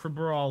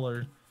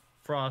 Crabrawler,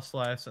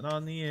 Frostlass, and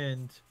on the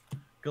end,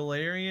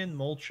 Galarian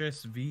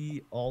Moltres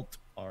V Alt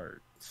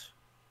Art.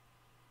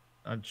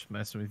 I'm just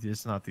messing with you.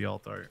 It's not the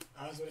alt art.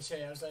 I was gonna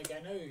say, I was like,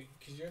 I know,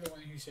 because you're the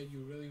one who said you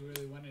really,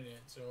 really wanted it,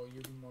 so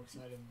you'd be more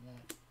excited than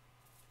that.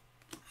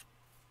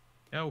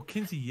 Yeah, well,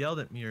 Kinsey yelled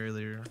at me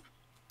earlier,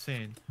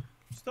 saying,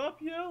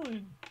 "Stop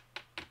yelling."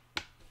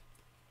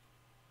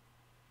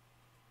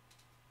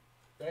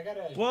 But I got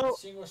a Well,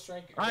 single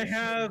strike. I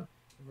have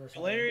reverse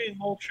Galarian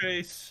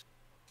Moltres,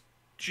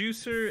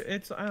 Juicer.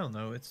 It's I don't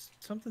know. It's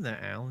something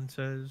that Alan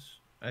says.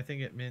 I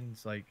think it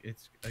means like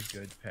it's a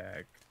good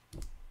pack.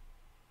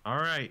 All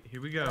right,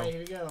 here we go. Alright, here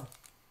we go.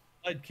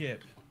 Mudkip.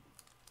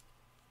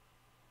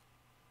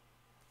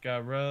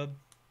 Got Rub,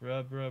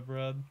 Rub, rub,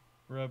 rub.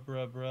 Rub,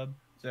 rub, rub.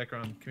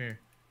 Zekrom, come here.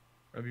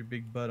 Rub your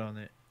big butt on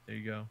it. There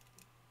you go.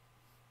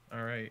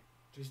 All right.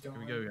 Just don't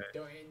Here we go, guys.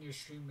 don't end your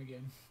stream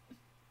again.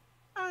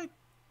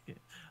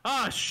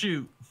 Ah,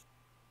 shoot.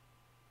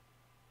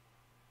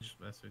 Just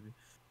mess with you.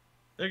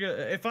 They're gonna,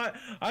 if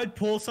I'd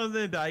pull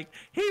something and be like,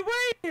 hey,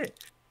 wait!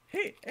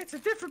 Hey, it's a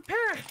different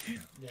pack!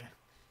 Yeah.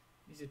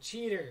 He's a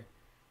cheater.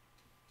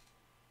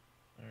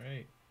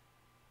 Alright.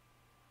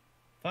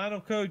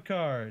 Final code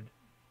card.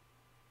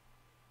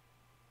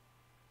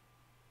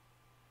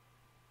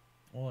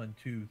 1,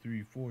 2,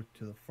 3, 4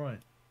 to the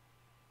front.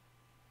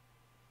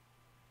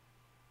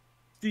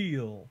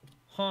 Steel,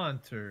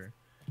 Haunter,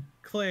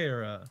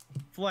 Clara,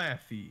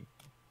 Flaffy,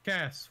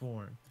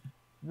 Castform,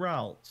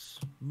 Ralts,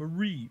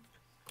 Mareep,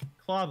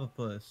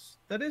 Clobbopus,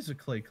 that is a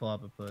clay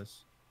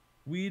Clobbopus,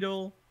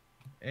 Weedle,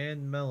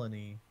 and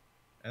Melanie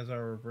as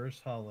our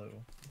reverse hollow.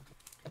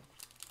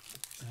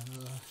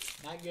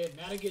 Not good.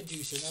 Not a good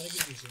juicer. Not a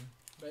good juicer.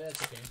 But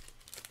that's okay.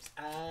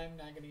 I'm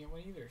not going to get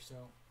one either, so.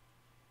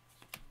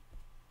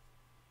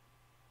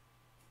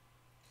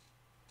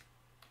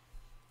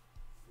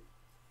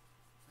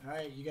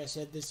 Alright, you guys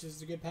said this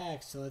was a good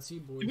pack, so let's see,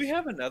 boys. Do we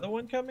have another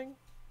one coming?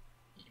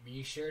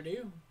 We sure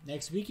do.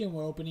 Next weekend,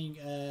 we're opening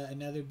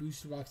another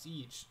booster box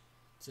each.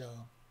 So.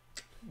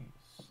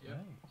 Nice.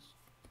 Yep.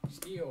 Nice.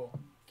 Steel,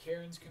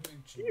 Karen's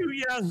Convention. You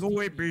young Stevie,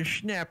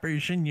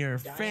 whippersnappers in your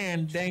Diamond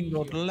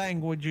fandangled Steel.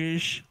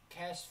 languages.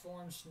 Cast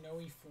Form,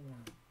 Snowy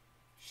Form,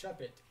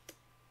 Shuppet,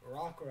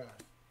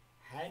 Rockruff,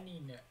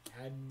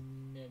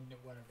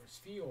 whatever,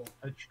 Spheal,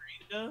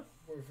 Atrina?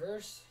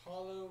 Reverse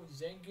Hollow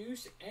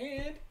Zangoose,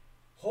 and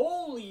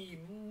holy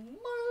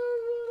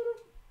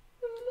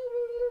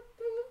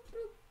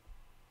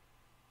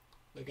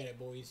look at it,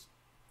 boys.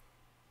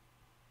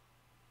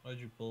 What'd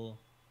you pull?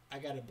 I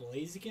got a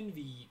Blaziken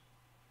V.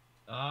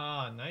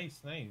 Ah,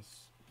 nice,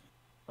 nice.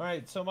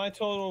 Alright, so my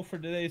total for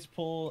today's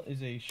pull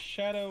is a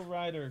Shadow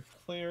Rider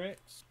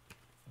Clerics,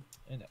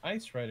 an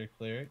Ice Rider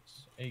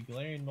Clerics, a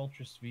Galarian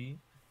Moltres V,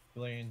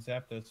 Galarian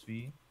Zapdos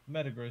V,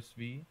 Metagross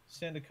V,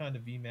 Sandaconda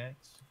VMAX,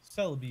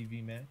 Celebi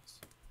VMAX,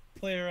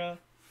 Clara,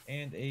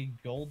 and a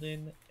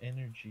Golden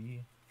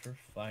Energy for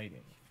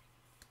fighting.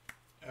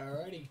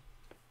 Alrighty.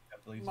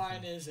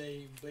 Mine is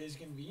a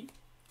Blaziken V,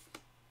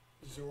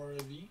 Zora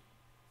V,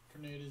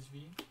 Tornadus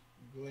V,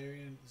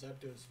 Galarian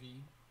Zapdos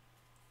V,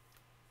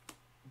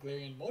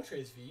 Galarian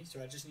Moltres V,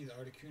 so I just need the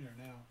Articuno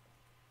now.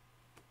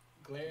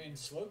 Galarian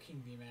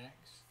Slowking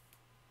VMAX,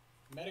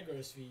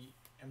 Metagross V,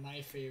 and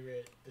my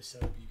favorite, the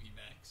Celebi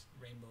VMAX,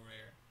 Rainbow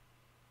Rare.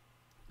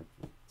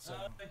 So,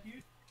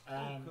 huge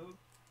um, code,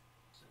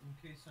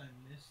 in case I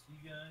missed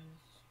you guys,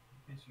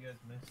 in case you guys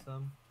missed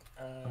them.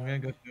 I'm I'm gonna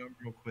go through them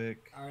real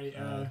quick. Alright,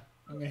 I'm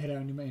gonna head out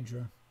and do my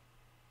intro.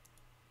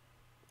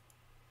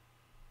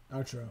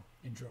 Outro.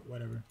 Intro.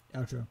 Whatever.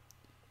 Outro.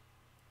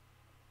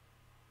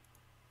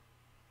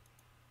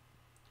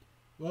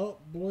 Well,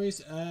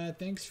 boys,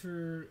 thanks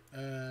for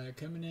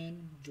coming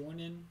in,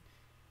 joining.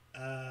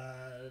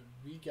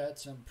 We got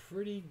some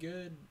pretty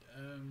good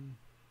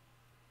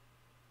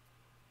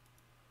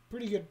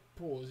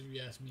pulls, if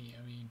you ask me.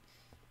 I mean,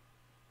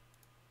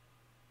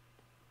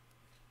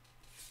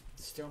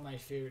 still my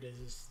favorite is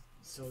this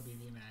Celebi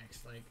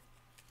VMAX. Like,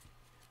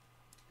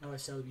 I like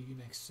Celebi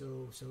VMAX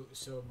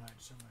so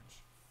much.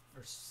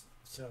 Or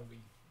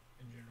Celebi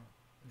in general.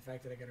 The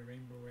fact that I got a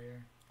Rainbow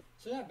Rare.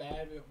 So not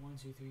bad, but 1,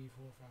 2, 3,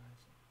 4, 5.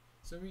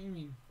 So I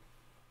mean,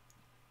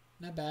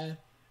 not bad.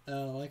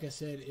 Like I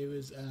said, it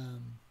was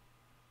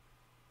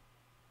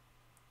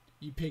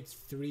you picked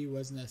 3,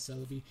 wasn't that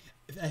Celebi?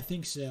 I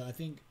think so. I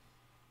think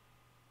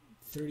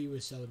 3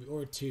 was Celebi,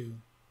 or 2.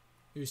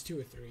 It was 2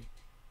 or 3,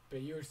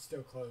 but you were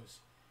still close.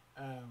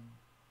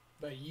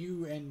 But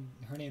you and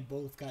Hernan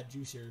both got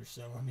juicers,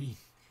 so I mean,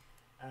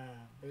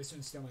 but this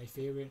one's still my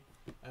favorite.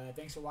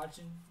 Thanks for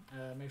watching.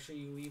 Make sure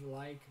you leave a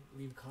like,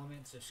 leave a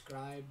comment,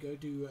 subscribe. Go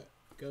to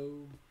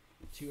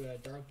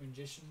Dark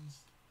Magicians.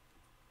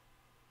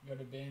 Go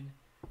to Ben.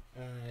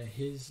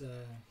 His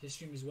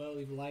stream as well.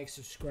 Leave a like,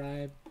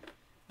 subscribe.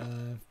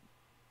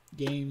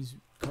 Games,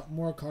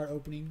 more card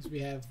openings. We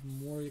have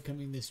more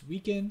coming this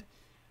weekend.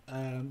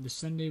 This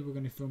Sunday we're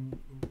going to film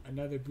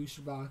another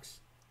booster box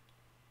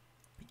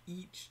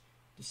each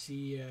to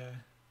see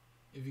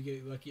if you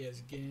get lucky as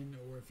again,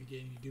 or if you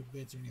get any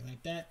duplicates or anything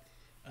like that.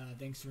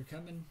 Thanks for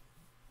coming.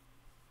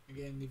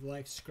 Again, leave a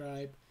like,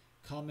 subscribe,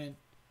 comment.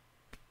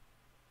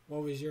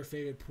 What was your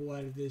favorite pull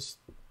out of this?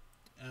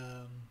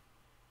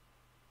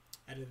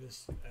 Out of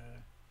this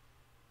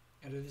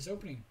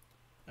opening.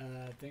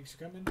 Thanks for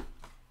coming.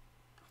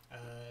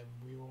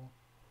 We will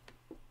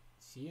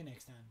see you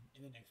next time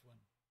in the next one.